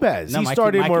Mikey Lopez. No, he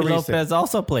started more recently. Lopez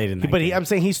also played in that. But I'm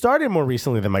saying he started more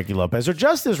recently than Mikey Lopez, or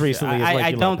just as recently as Mikey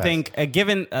Lopez. I don't think,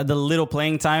 given the little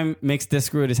playing time Mix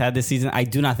Discarude has had this season, I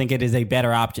do not think it is a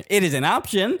better option. It is an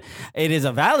option. It is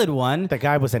a valid one. The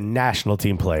guy was a national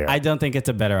team player. I don't think it's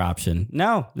a better option.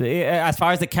 No, as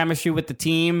far as the chemistry with the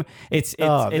team, it's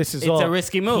a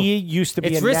risky move. He used to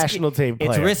be national team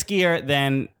player. It's riskier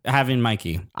than having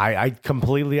Mikey. I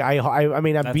completely. I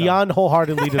mean, I beyond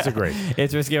wholeheartedly disagree.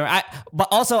 It's riskier. But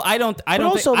also, I don't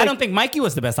think Mikey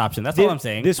was the best option. That's all I'm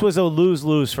saying. This was a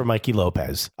lose-lose for Mikey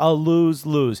Lopez. A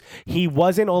lose-lose. He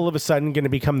wasn't all of a sudden going to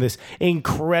become this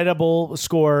incredible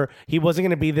scorer. He wasn't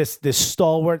going to be this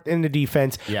stalwart in the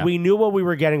defense. Yeah. We knew what we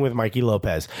were getting with Mikey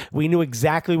Lopez. We knew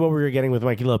exactly what we were getting with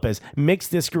Mikey Lopez. Mix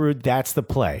Discarude, that's the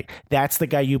play. That's the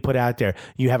guy you put out there.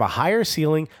 You have a higher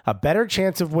ceiling, a better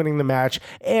chance of winning the match,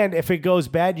 and if it goes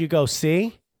bad, you go,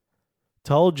 see?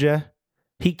 Told you.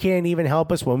 He can't even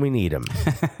help us when we need him.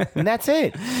 And that's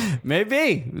it.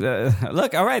 Maybe.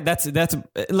 Look, all right. That's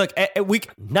look, we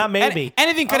not maybe.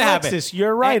 Anything could happen. Alexis,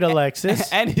 you're right,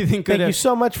 Alexis. Anything could happen. Thank you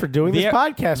so much for doing this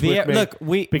podcast with me.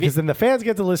 Look, because then the fans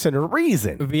get to listen to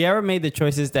reason. Vieira made the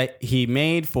choices that he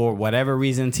made for whatever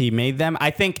reasons he made them. I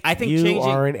think you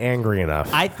aren't angry enough.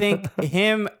 I think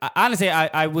honestly,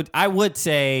 I would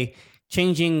say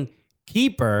changing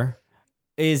keeper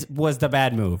was the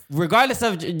bad move, regardless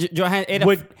of Johan.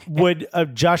 Would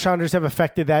Josh Saunders have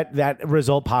affected that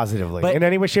result positively in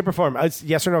any way, shape, or form?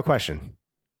 Yes or no question.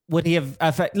 Would he have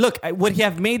would he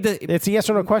have made the? It's a yes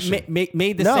or no question.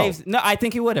 Made the saves? No, I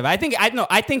think he would have. I think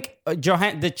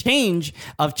Johan, the change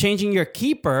of changing your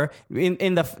keeper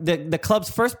in the club's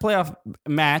first playoff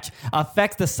match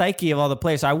affects the psyche of all the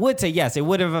players. So I would say yes, it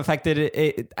would have affected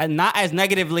it not as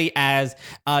negatively as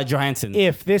Johansson.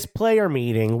 If this player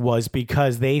meeting was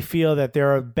because they feel that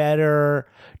they're better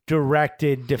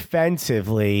directed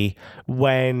defensively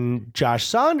when Josh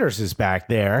Saunders is back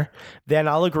there, then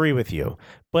I'll agree with you.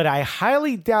 But I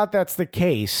highly doubt that's the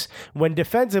case when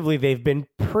defensively they've been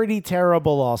pretty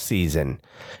terrible all season.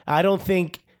 I don't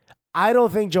think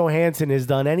Johansson has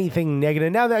done anything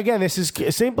negative. Now, again, this is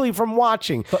simply from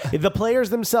watching. The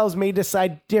players themselves may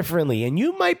decide differently, and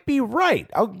you might be right.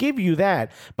 I'll give you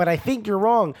that. But I think you're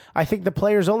wrong. I think the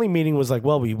players' only meeting was like,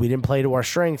 well, we didn't play to our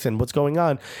strengths and what's going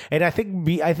on. And I think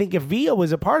if Villa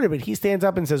was a part of it, he stands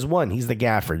up and says, one, he's the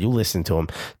gaffer. You listen to him.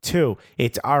 Two,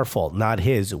 it's our fault, not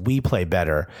his. We play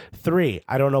better. Three,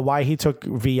 I don't know why he took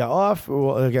Villa off.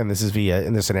 Well, again, this is Villa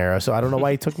in this scenario, so I don't know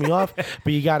why he took me off.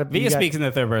 But you got to... Villa speaks in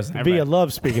the third person. Villa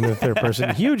loves speaking in the third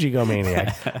person. Huge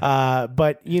egomaniac.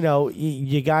 But,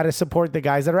 you got to support the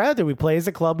guys that are out there. We play as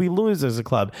a club. We lose as a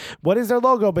club. What has their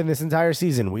logo been this entire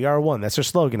season? We are one. That's their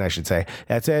slogan, I should say.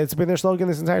 It's been their slogan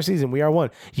this entire season. We are one.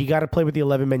 You got to play with the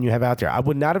 11 men you have out there. I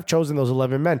would not have chosen those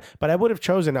 11 men, but I would have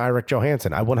chosen Eirik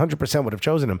Johansson. I 100% would have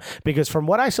chosen him because from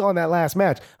what I saw in that last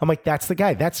match, I'm like, that's the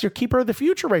guy. That's your keeper of the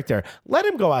future right there. Let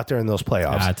him go out there in those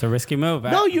playoffs. It's a risky move.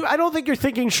 No, I don't think you're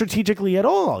thinking strategically at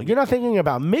all. You're not thinking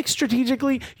about mix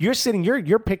strategically.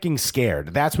 You're picking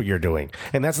scared. That's what you're doing.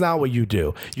 And that's not what you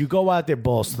do. You go out there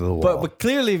balls to the wall. But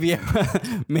clearly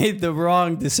Vieira made the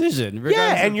wrong decision.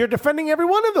 Yeah, and you're defending every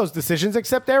one of those decisions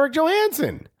except Eirik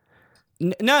Johansson.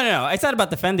 No. It's not about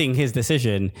defending his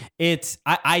decision.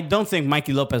 I don't think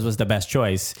Mikey Lopez was the best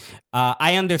choice.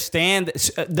 I understand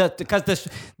because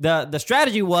the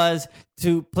strategy was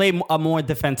to play a more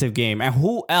defensive game. And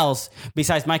who else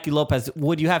besides Mikey Lopez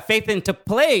would you have faith in to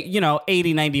play,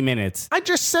 80, 90 minutes? I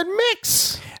just said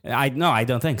mix. I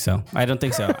don't think so.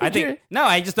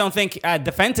 I just don't think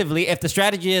defensively, if the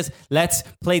strategy is let's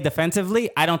play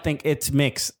defensively, I don't think it's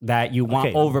Mix that you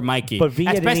want over Mikey. But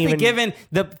Villa especially given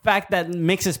the fact that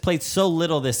Mix has played so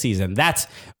little this season. That's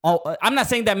all. I'm not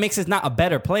saying that Mix is not a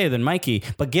better player than Mikey,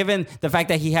 but given the fact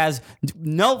that he has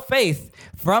no faith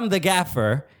from the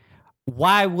gaffer,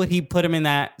 why would he put him in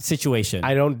that situation?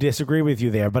 I don't disagree with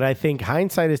you there, but I think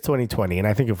hindsight is 20/20. And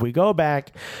I think if we go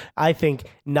back, I think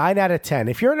 9 out of 10.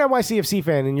 If you're an NYCFC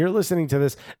fan and you're listening to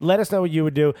this, let us know what you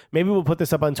would do. Maybe we'll put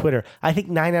this up on Twitter. I think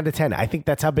 9 out of 10. I think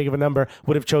that's how big of a number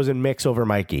would have chosen Mix over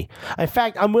Mikey. In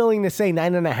fact, I'm willing to say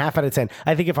 9.5 out of 10.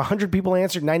 I think if 100 people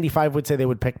answered, 95 would say they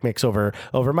would pick Mix over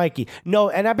Mikey. No,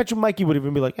 and I bet you Mikey would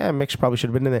even be like, Mix probably should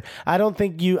have been in there. I don't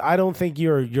think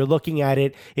you're looking at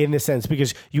it in this sense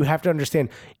because you have to understand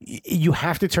you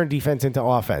have to turn defense into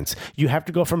offense. You have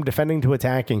to go from defending to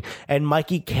attacking, and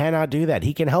Mikey cannot do that.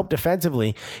 He can help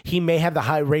defensively. He may have the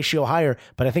high ratio higher,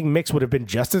 but I think Mix would have been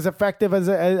just as effective as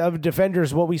a defender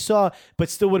as what we saw, but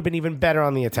still would have been even better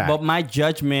on the attack. But my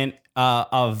judgment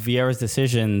of Vieira's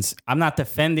decisions, I'm not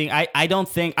defending. I don't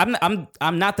think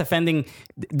I'm not defending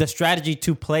the strategy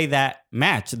to play that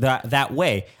match that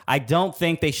way. I don't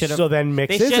think they should have. So then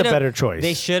Mix is a better choice.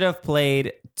 They should have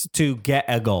played to get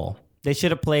a goal. They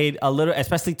should have played a little,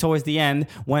 especially towards the end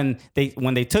when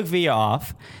they took Villa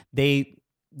off. They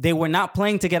were not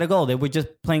playing to get a goal. They were just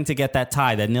playing to get that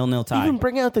tie, that 0-0 tie. Even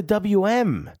bring out the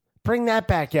WM. Bring that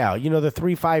back out. The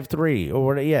 3-5-3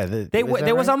 or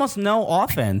there was almost no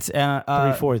offense.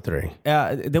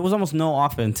 3-4-3. There was almost no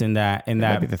offense in that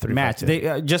match.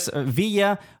 They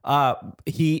Villa.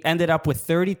 He ended up with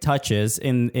 30 touches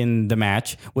in the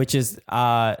match, which is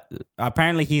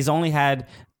apparently he's only had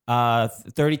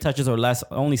 30 touches or less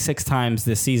only 6 times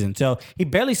this season. So he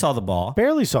barely saw the ball.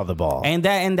 And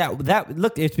that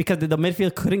look, it's because the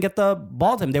midfield couldn't get the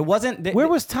ball to him. There wasn't. Where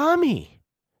was Tommy?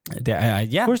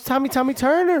 Yeah. Where's Tommy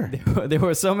Turner? There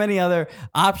were so many other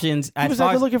options. He was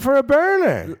looking for a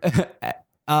burner.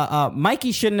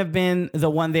 Mikey shouldn't have been the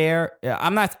one there.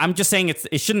 I'm just saying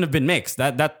it shouldn't have been Mixed.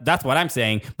 That's what I'm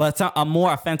saying. But a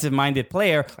more offensive minded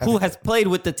player who has played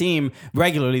with the team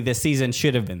regularly this season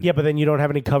should have been. Yeah, but then you don't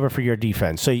have any cover for your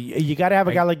defense. So you got to have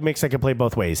a guy like Mix that can play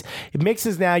both ways. Mix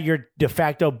is now your de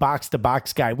facto box to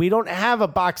box guy. We don't have a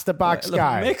box to box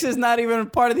guy. Mix is not even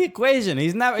part of the equation.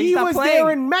 He was playing.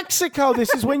 There in Mexico.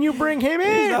 This is when you bring him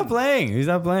in. He's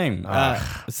not playing.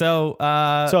 So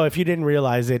if you didn't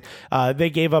realize it, they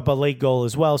gave up a late goal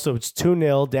as well, so it's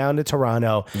 2-0 down to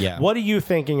Toronto. Yeah. What are you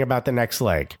thinking about the next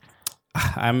leg?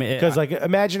 Because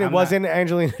imagine it wasn't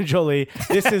Angelina Jolie.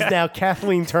 This is now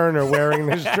Kathleen Turner wearing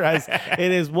this dress.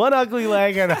 It is one ugly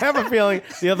leg, and I have a feeling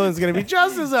the other one's going to be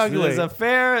just as ugly.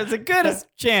 It's a good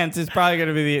chance it's probably going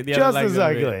to be the just other leg. Just as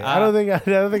ugly. I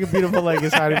don't think a beautiful leg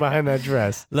is hiding behind that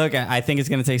dress. Look, I think it's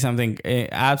going to take something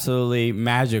absolutely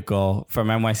magical from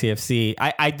NYCFC.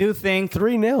 I do think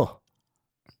 3-0.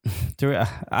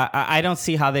 I don't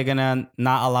see how they're gonna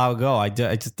not allow a goal. I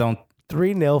just don't.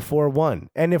 3-0, 4-1.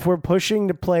 And if we're pushing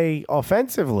to play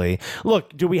offensively,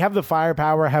 look, do we have the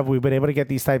firepower? Have we been able to get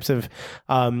these types of,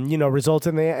 results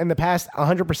in the past?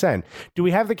 100%. Do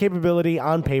we have the capability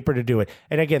on paper to do it?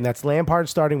 And again, that's Lampard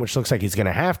starting, which looks like he's going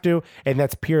to have to, and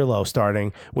that's Pirlo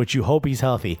starting, which you hope he's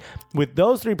healthy. With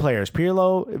those 3 players,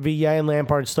 Pirlo, Villa, and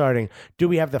Lampard starting, do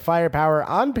we have the firepower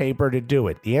on paper to do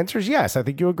it? The answer is yes. I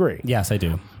think you agree. Yes, I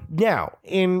do. Now,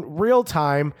 in real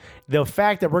time, the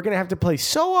fact that we're going to have to play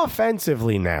so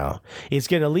offensively now is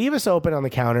going to leave us open on the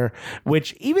counter,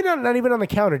 which not even on the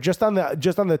counter, just on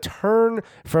the turn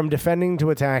from defending to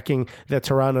attacking that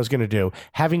Toronto's going to do.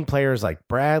 Having players like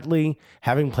Bradley,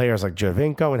 having players like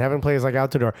Jovinko, and having players like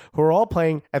Altidore, who are all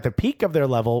playing at the peak of their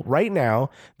level right now.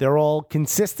 They're all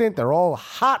consistent. They're all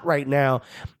hot right now.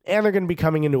 And they're going to be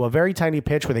coming into a very tiny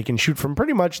pitch where they can shoot from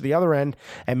pretty much the other end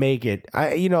and make it.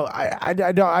 I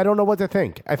don't know what to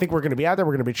think. I think we're going to be out there.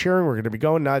 We're going to be cheering. We're going to be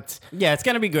going nuts. Yeah, it's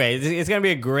going to be great. It's going to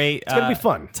be a great. It's going to be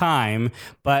fun time.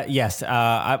 But yes,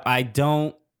 I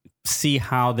don't see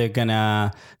how they're going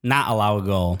to not allow a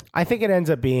goal. I think it's going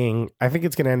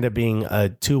to end up being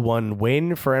a 2-1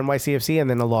 win for NYCFC and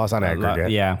then a loss on aggregate.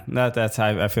 Yeah, that's how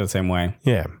I feel the same way.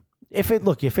 Yeah. If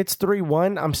it's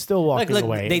 3-1, I'm still walking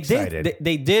away excited.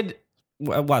 They did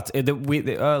what?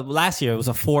 Last year it was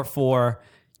a 4-4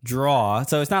 draw,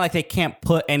 so it's not like they can't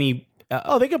put any.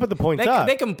 They can put the points up.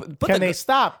 They can. Put they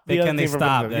stop? Can they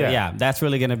stop? Yeah, that's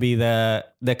really going to be the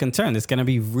concern. It's going to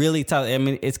be really tough. I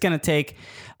mean, it's going to take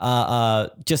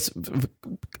just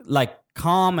like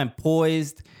calm and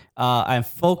poised and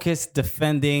focused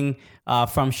defending.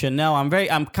 From Chanel.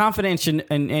 I'm confident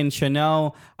in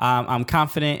Chanel. I'm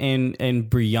confident in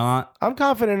Briant. I'm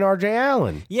confident in RJ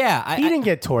Allen. Yeah. He didn't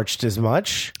get torched as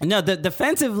much. No,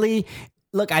 defensively,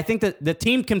 look, I think that the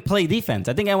team can play defense.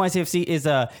 I think NYCFC is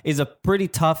a pretty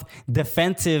tough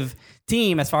defensive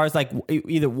team as far as like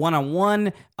either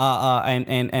one-on-one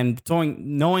and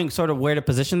knowing sort of where to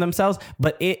position themselves,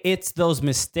 but it's those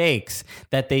mistakes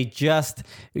that they just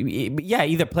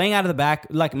either playing out of the back,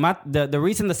 like the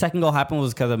reason the second goal happened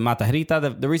was because of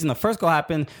Matahrita. The reason the first goal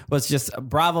happened was just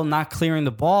Bravo not clearing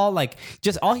the ball. Like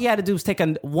just all he had to do was take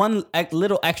one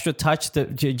little extra touch to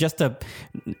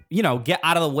get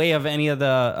out of the way of any of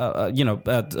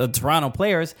the Toronto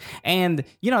players, and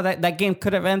that game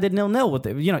could have ended 0-0 with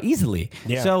easily.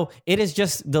 Yeah. So it is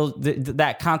just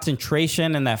that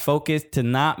concentration and that focus to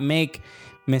not make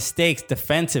mistakes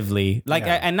defensively,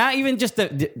 and not even just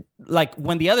like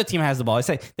when the other team has the ball. It's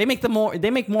like they make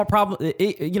more problems.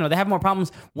 They have more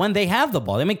problems when they have the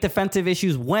ball. They make defensive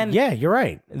issues when you're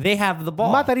right. They have the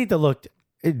ball. Matarrita looked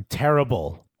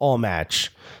terrible all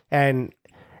match, and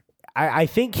I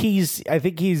think he's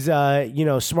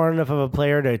smart enough of a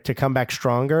player to come back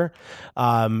stronger,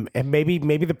 and maybe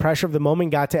the pressure of the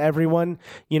moment got to everyone.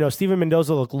 Steven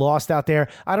Mendoza looked lost out there.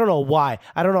 I don't know why.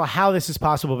 I don't know how this is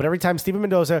possible, but every time Steven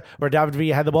Mendoza or David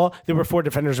Villa had the ball, there were 4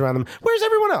 defenders around them. Where's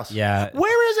everyone else? Yeah,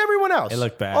 where is everyone else? It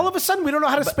looked bad. All of a sudden, we don't know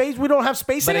how to space. We don't have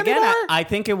space but anymore. Again, I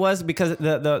think it was because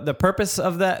the purpose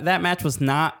of that match was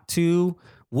not to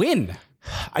win.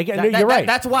 You're right.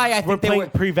 That's why I think they were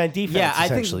prevent defense. Yeah, I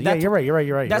think. You're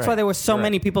right. That's why there were so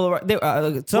many people. Well,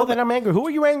 then I'm angry. Who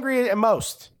are you angry at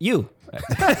most? You.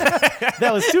 That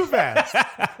was too fast.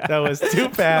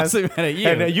 And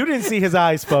you didn't see his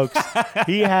eyes, folks.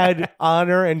 He had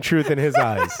honor and truth in his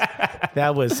eyes.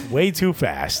 That was way too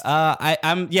fast.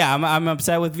 I'm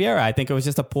upset with Vieira. I think it was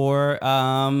just a poor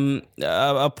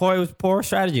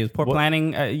strategy. It was poor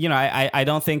planning. I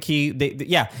don't think they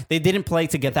didn't play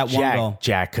to get that one goal.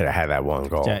 Jack could have had that one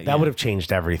goal. That would have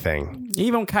changed everything.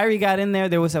 Even when Kyrie got in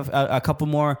there was a couple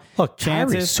more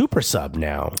chances. Kyrie's super sub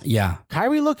now. Yeah,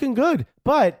 Kyrie looking good.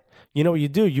 But you know what you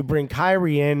do? You bring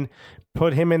Kyrie in,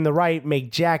 put him in the right,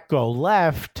 make Jack go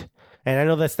left. And I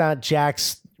know that's not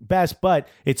Jack's best, but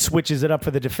it switches it up for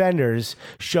the defenders,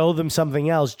 show them something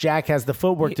else. Jack has the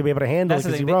footwork to be able to handle it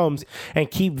because he roams, and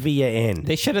keep Villa in.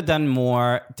 They should have done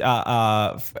more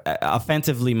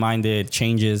offensively minded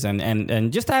changes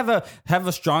and just have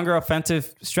a stronger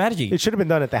offensive strategy. It should have been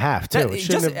done at the half too.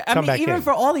 Even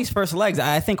for all these first legs,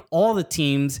 I think all the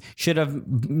teams should have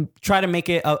tried to make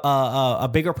it a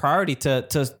bigger priority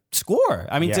to score.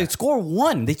 I mean, to score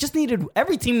one,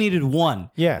 every team needed one.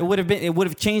 Yeah, it would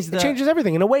have changed. It changes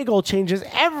everything. An away goal changes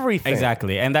everything.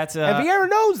 Exactly, and that's and Vieira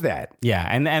knows that. Yeah,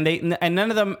 and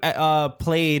none of them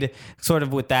played sort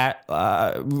of with that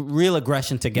real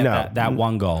aggression to get that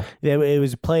one goal. It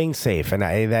was playing safe, and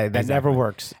that never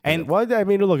works. And look,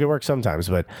 it works sometimes,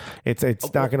 but it's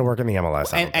not going to work in the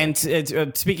MLS.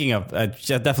 And speaking of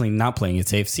definitely not playing it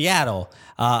safe, Seattle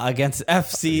against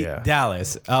FC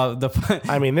Dallas.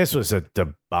 This was a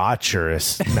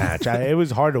debaucherous match. It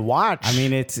was hard to watch. I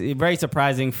mean, it's very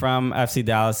surprising from FC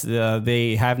Dallas.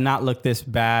 They have not looked this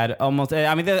bad. Almost.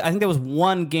 I think there was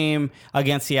one game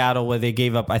against Seattle where they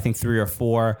gave up, I think, 3 or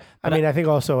 4. I think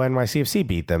also NYCFC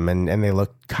beat them, and they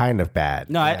looked kind of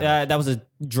bad. No, that was a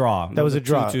draw. That was a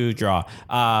draw. 2-2 draw.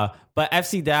 But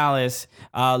FC Dallas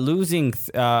losing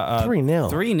 3-0.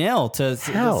 3-0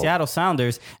 to the Seattle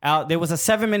Sounders. There was a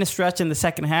 7-minute stretch in the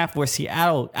second half where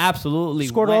Seattle absolutely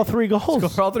Scored all 3 goals.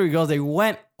 Scored all 3 goals. They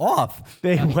went off.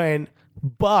 They went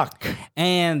buck.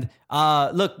 And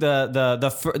look,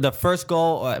 the first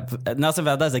goal, Nelson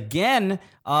Valdez again,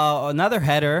 another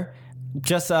header.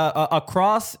 Just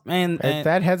across and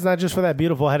that head's not just for that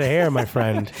beautiful head of hair, my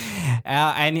friend.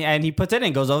 and he puts it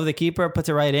in, goes over the keeper, puts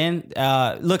it right in.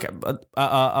 Look,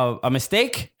 a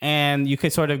mistake, and you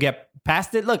could sort of get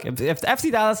past it. Look, if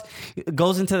FC Dallas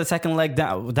goes into the second leg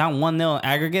down 1-0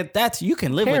 aggregate, you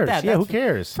can live with that. Yeah, who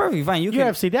cares? Perfectly fine. You're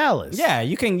FC Dallas. Yeah,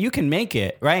 you can make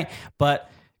it right, but.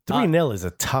 3-0 is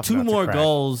a tough. 2 more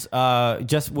goals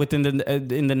just within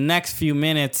in the next few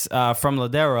minutes from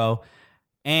Ladero.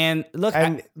 And look,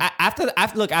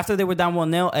 after they were down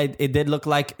 1-0, it did look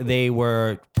like they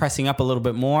were pressing up a little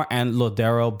bit more, and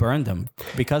Lodero burned them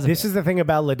because of this. Is the thing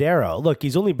about Lodero. Look,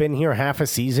 he's only been here half a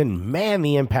season. Man,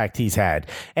 the impact he's had.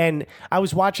 And I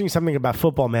was watching something about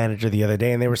Football Manager the other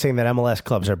day, and they were saying that MLS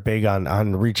clubs are big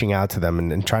on reaching out to them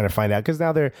and trying to find out, because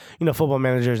now they're, Football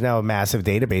Manager is now a massive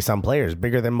database on players,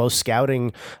 bigger than most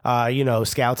scouting,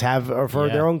 scouts have for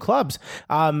their own clubs.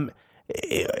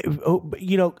 Put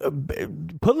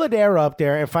Ladera up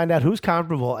there and find out who's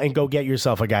comparable and go get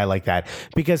yourself a guy like that.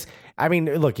 Because,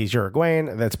 look, he's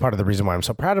Uruguayan. That's part of the reason why I'm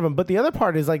so proud of him. But the other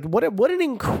part is, like, what an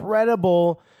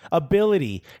incredible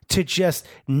ability to just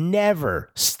never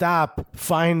stop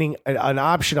finding an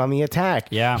option on the attack.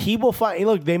 Yeah. He will find,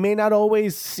 look, they may not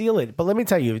always seal it, but let me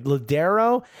tell you,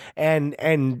 Ladero and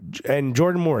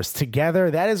Jordan Morris together,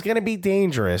 that is going to be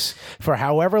dangerous for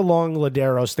however long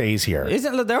Ladero stays here.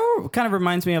 Isn't Ladero kind of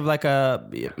reminds me of like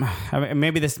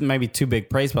maybe this might be too big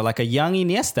praise, but like a young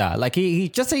Iniesta. Like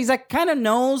he's like kind of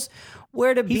knows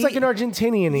where to be. He's like an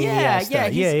Argentinian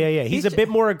Iniesta. Yeah. He's a bit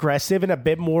more aggressive and a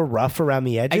bit more rough around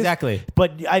the edges. Exactly.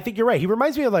 But I think you're right. He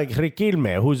reminds me of like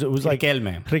Riquelme, who's like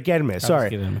Riquelme.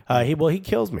 Sorry. He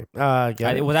kills me. Was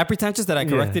that pretentious that I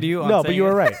corrected you? No, but you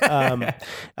were right.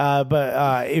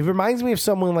 But it reminds me of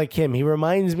someone like him. He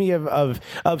reminds me of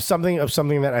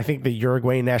something that I think the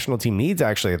Uruguayan national team needs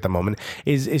actually at the moment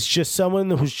is just someone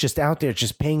who's just out there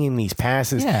just pinging these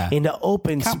passes into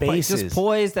open spaces. Just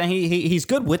poised, and he's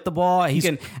good with the ball. He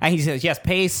has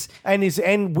pace, and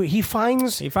he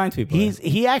finds people.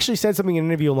 He actually said something in an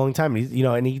interview a long time,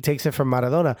 and he takes it from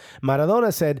Maradona.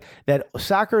 Maradona said that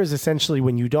soccer is essentially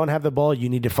when you don't have the ball, you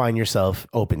need to find yourself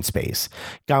open space,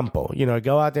 campo.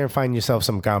 Go out there and find yourself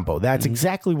some campo. That's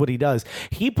exactly what he does.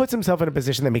 He puts himself in a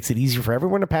position that makes it easier for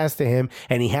everyone to pass to him,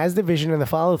 and he has the vision and the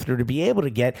follow through to be able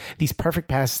to get these perfect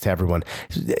passes to everyone.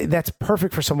 That's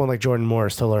perfect for someone like Jordan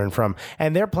Morris to learn from.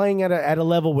 And they're playing at a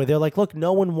level where they're like, look,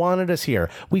 no one wanted us here.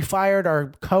 We fired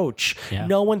our coach. Yeah.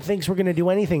 No one thinks we're going to do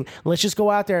anything. Let's just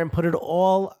go out there and put it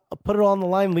all on the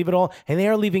line, leave it all. And they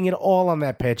are leaving it all on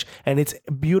that pitch. And it's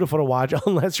beautiful to watch,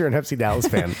 unless you're an FC Dallas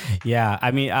fan. Yeah.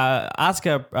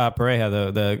 Oscar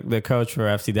Pareja, the coach for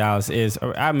FC Dallas is,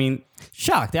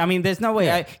 shocked. There's no way.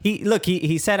 Yeah.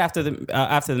 He said after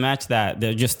the match that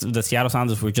the Seattle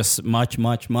Sounders were just much,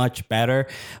 much, much better.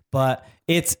 But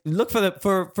it's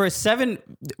for 7.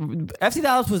 FC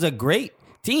Dallas was a great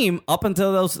team up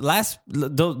until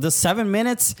the 7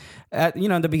 minutes at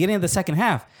the beginning of the second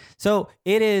half. So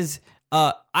it is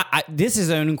this is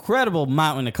an incredible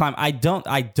mountain to climb. I don't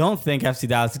think FC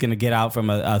Dallas is going to get out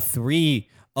from a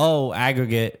 3-0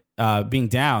 aggregate being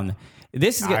down.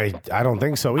 I don't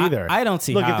think so either. I don't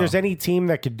see. Look, if there's any team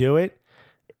that could do it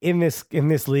in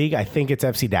this league, I think it's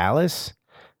FC Dallas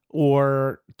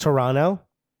or Toronto.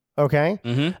 Okay.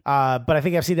 Mm-hmm. But I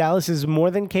think FC Dallas is more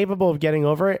than capable of getting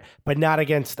over it, but not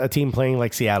against a team playing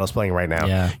like Seattle's playing right now.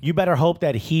 Yeah. You better hope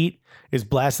that heat is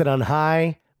blasted on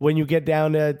high when you get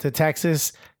down to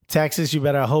Texas. Texas, you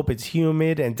better hope it's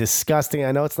humid and disgusting.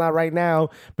 I know it's not right now,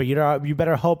 but you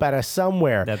better hope out of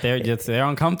somewhere that they're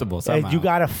uncomfortable somehow. You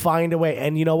got to find a way.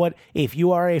 And you know what? If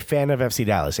you are a fan of FC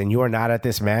Dallas and you are not at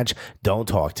this match, don't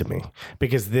talk to me,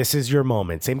 because this is your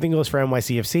moment. Same thing goes for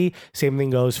NYCFC. Same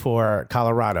thing goes for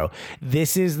Colorado.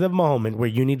 This is the moment where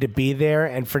you need to be there.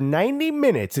 And for 90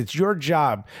 minutes, it's your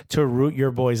job to root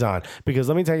your boys on. Because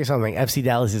let me tell you something. FC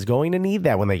Dallas is going to need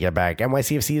that when they get back.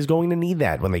 NYCFC is going to need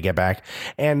that when they get back.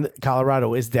 And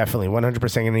Colorado is definitely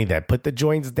 100% going to need that. Put the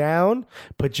joints down,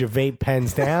 put your vape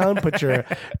pens down, put your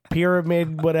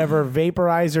pyramid, whatever,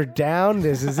 vaporizer down.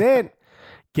 This is it.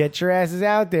 Get your asses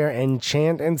out there and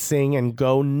chant and sing and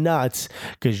go nuts,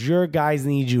 because your guys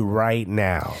need you right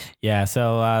now. Yeah,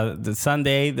 so the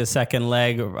Sunday, the second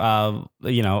leg, of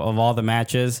all the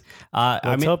matches.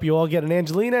 Let's hope you all get an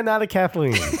Angelina, not a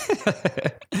Kathleen.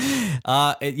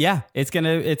 It's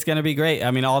gonna be great.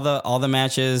 I mean, all the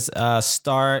matches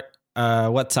start.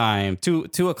 What time?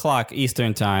 2:00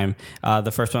 Eastern time.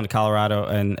 The first one, Colorado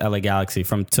and LA Galaxy,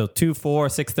 from till 2, 4,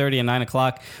 6:30, and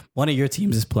 9:00. One of your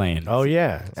teams is playing. Oh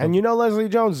yeah, and Leslie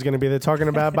Jones is going to be there talking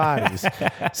about bodies.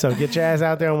 So get your ass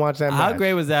out there and watch that. How match.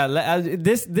 great was that?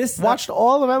 This watched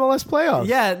all of MLS playoffs.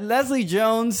 Yeah, Leslie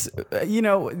Jones.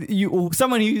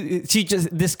 Someone who she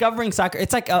just discovering soccer.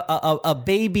 It's like a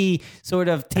baby sort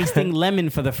of tasting lemon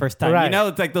for the first time. Right.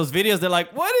 It's like those videos. They're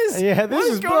like, what is? Yeah,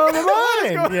 this is blowing my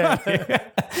mind. Yeah.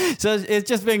 So it's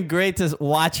just been great to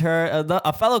watch her,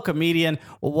 a fellow comedian,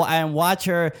 and watch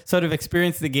her sort of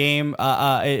experience the game.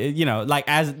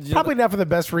 Probably not for the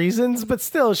best reasons, but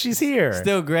still, she's here.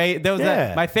 Still great. There was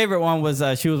my favorite one was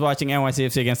she was watching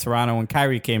NYCFC against Toronto when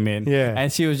Kyrie came in. Yeah,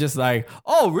 and she was just like,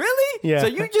 "Oh, really? Yeah. So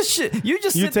you just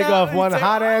take off one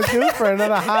hot ass dude for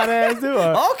another hot ass dude.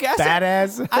 Okay,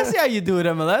 badass. I see how you do it,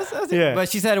 MLS. Yeah, but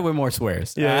she said it with more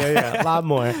swears. Yeah, a lot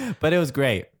more. But it was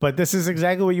great. But this is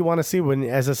exactly what you want to see when,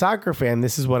 as a soccer fan,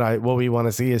 this is what we want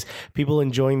to see is people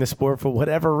enjoying the sport for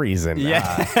whatever reason.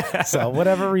 Yeah. So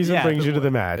whatever reason brings you to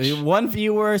the match. One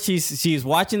viewer, she's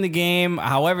watching the game.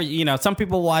 However, some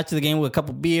people watch the game with a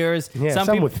couple beers. Yeah, some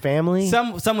people, with family.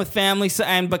 Some with family.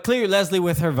 But clearly Leslie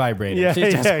with her vibrator. Yeah,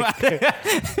 She's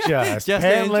just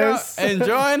painless.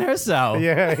 Enjoying herself.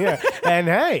 Yeah. And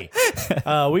hey,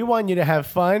 we want you to have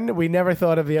fun. We never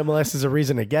thought of the MLS as a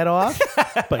reason to get off,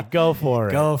 but go for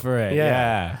it. Go for it.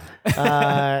 Yeah.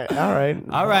 All right.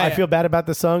 I feel bad about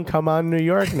the song "Come On New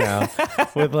York" now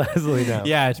with Leslie now.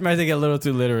 Yeah, she might take it a little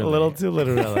too literally.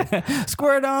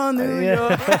 Squirt on New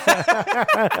York.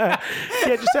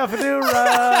 Get yourself a new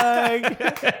rug.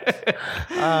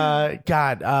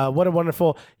 God, what a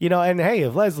wonderful, and hey,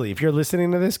 if you're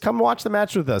listening to this, come watch the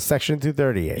match with us, Section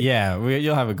 238. Yeah,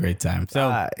 you'll have a great time.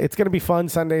 So it's going to be fun.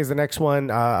 Sunday's the next one.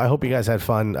 I hope you guys had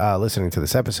fun listening to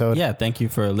this episode. Yeah, thank you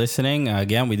for listening.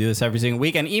 Again, we do this every single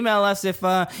week. And email us if,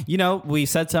 we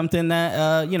said something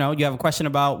that, you have a question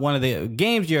about one of the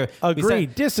games.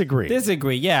 Disagree.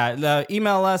 Yeah.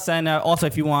 Email us. And also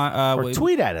if you want... or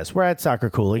tweet at us. We're at Soccer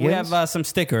Cooligans. We have some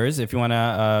stickers. If you want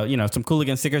to, some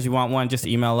Cooligan stickers, you want one, just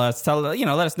email us.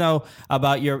 Let us know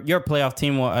about your playoff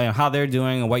team, how they're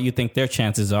doing and what you think their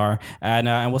chances are.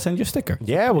 And we'll send you a sticker.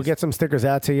 Yeah, we'll get some stickers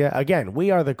out to you. Again,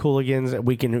 we are the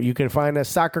Cooligans. You can find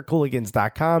us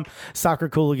soccercooligans.com, Soccer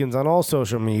Cooligans on all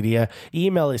social media.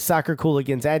 Email is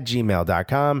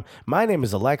soccercooligans@gmail.com. My name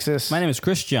is Alexis. My name is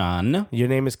Christian. Your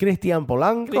name is Cristian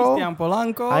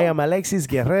Polanco. I am Alexis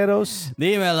Guerreros.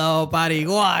 Dímelo,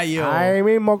 pariguayo. Ay,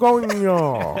 mismo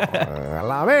coño.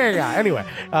 La Vega. Anyway,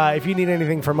 if you need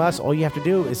anything from us, all you have to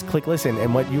do is click listen,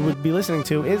 and what you would be listening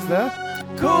to is the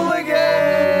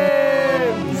Cooligans.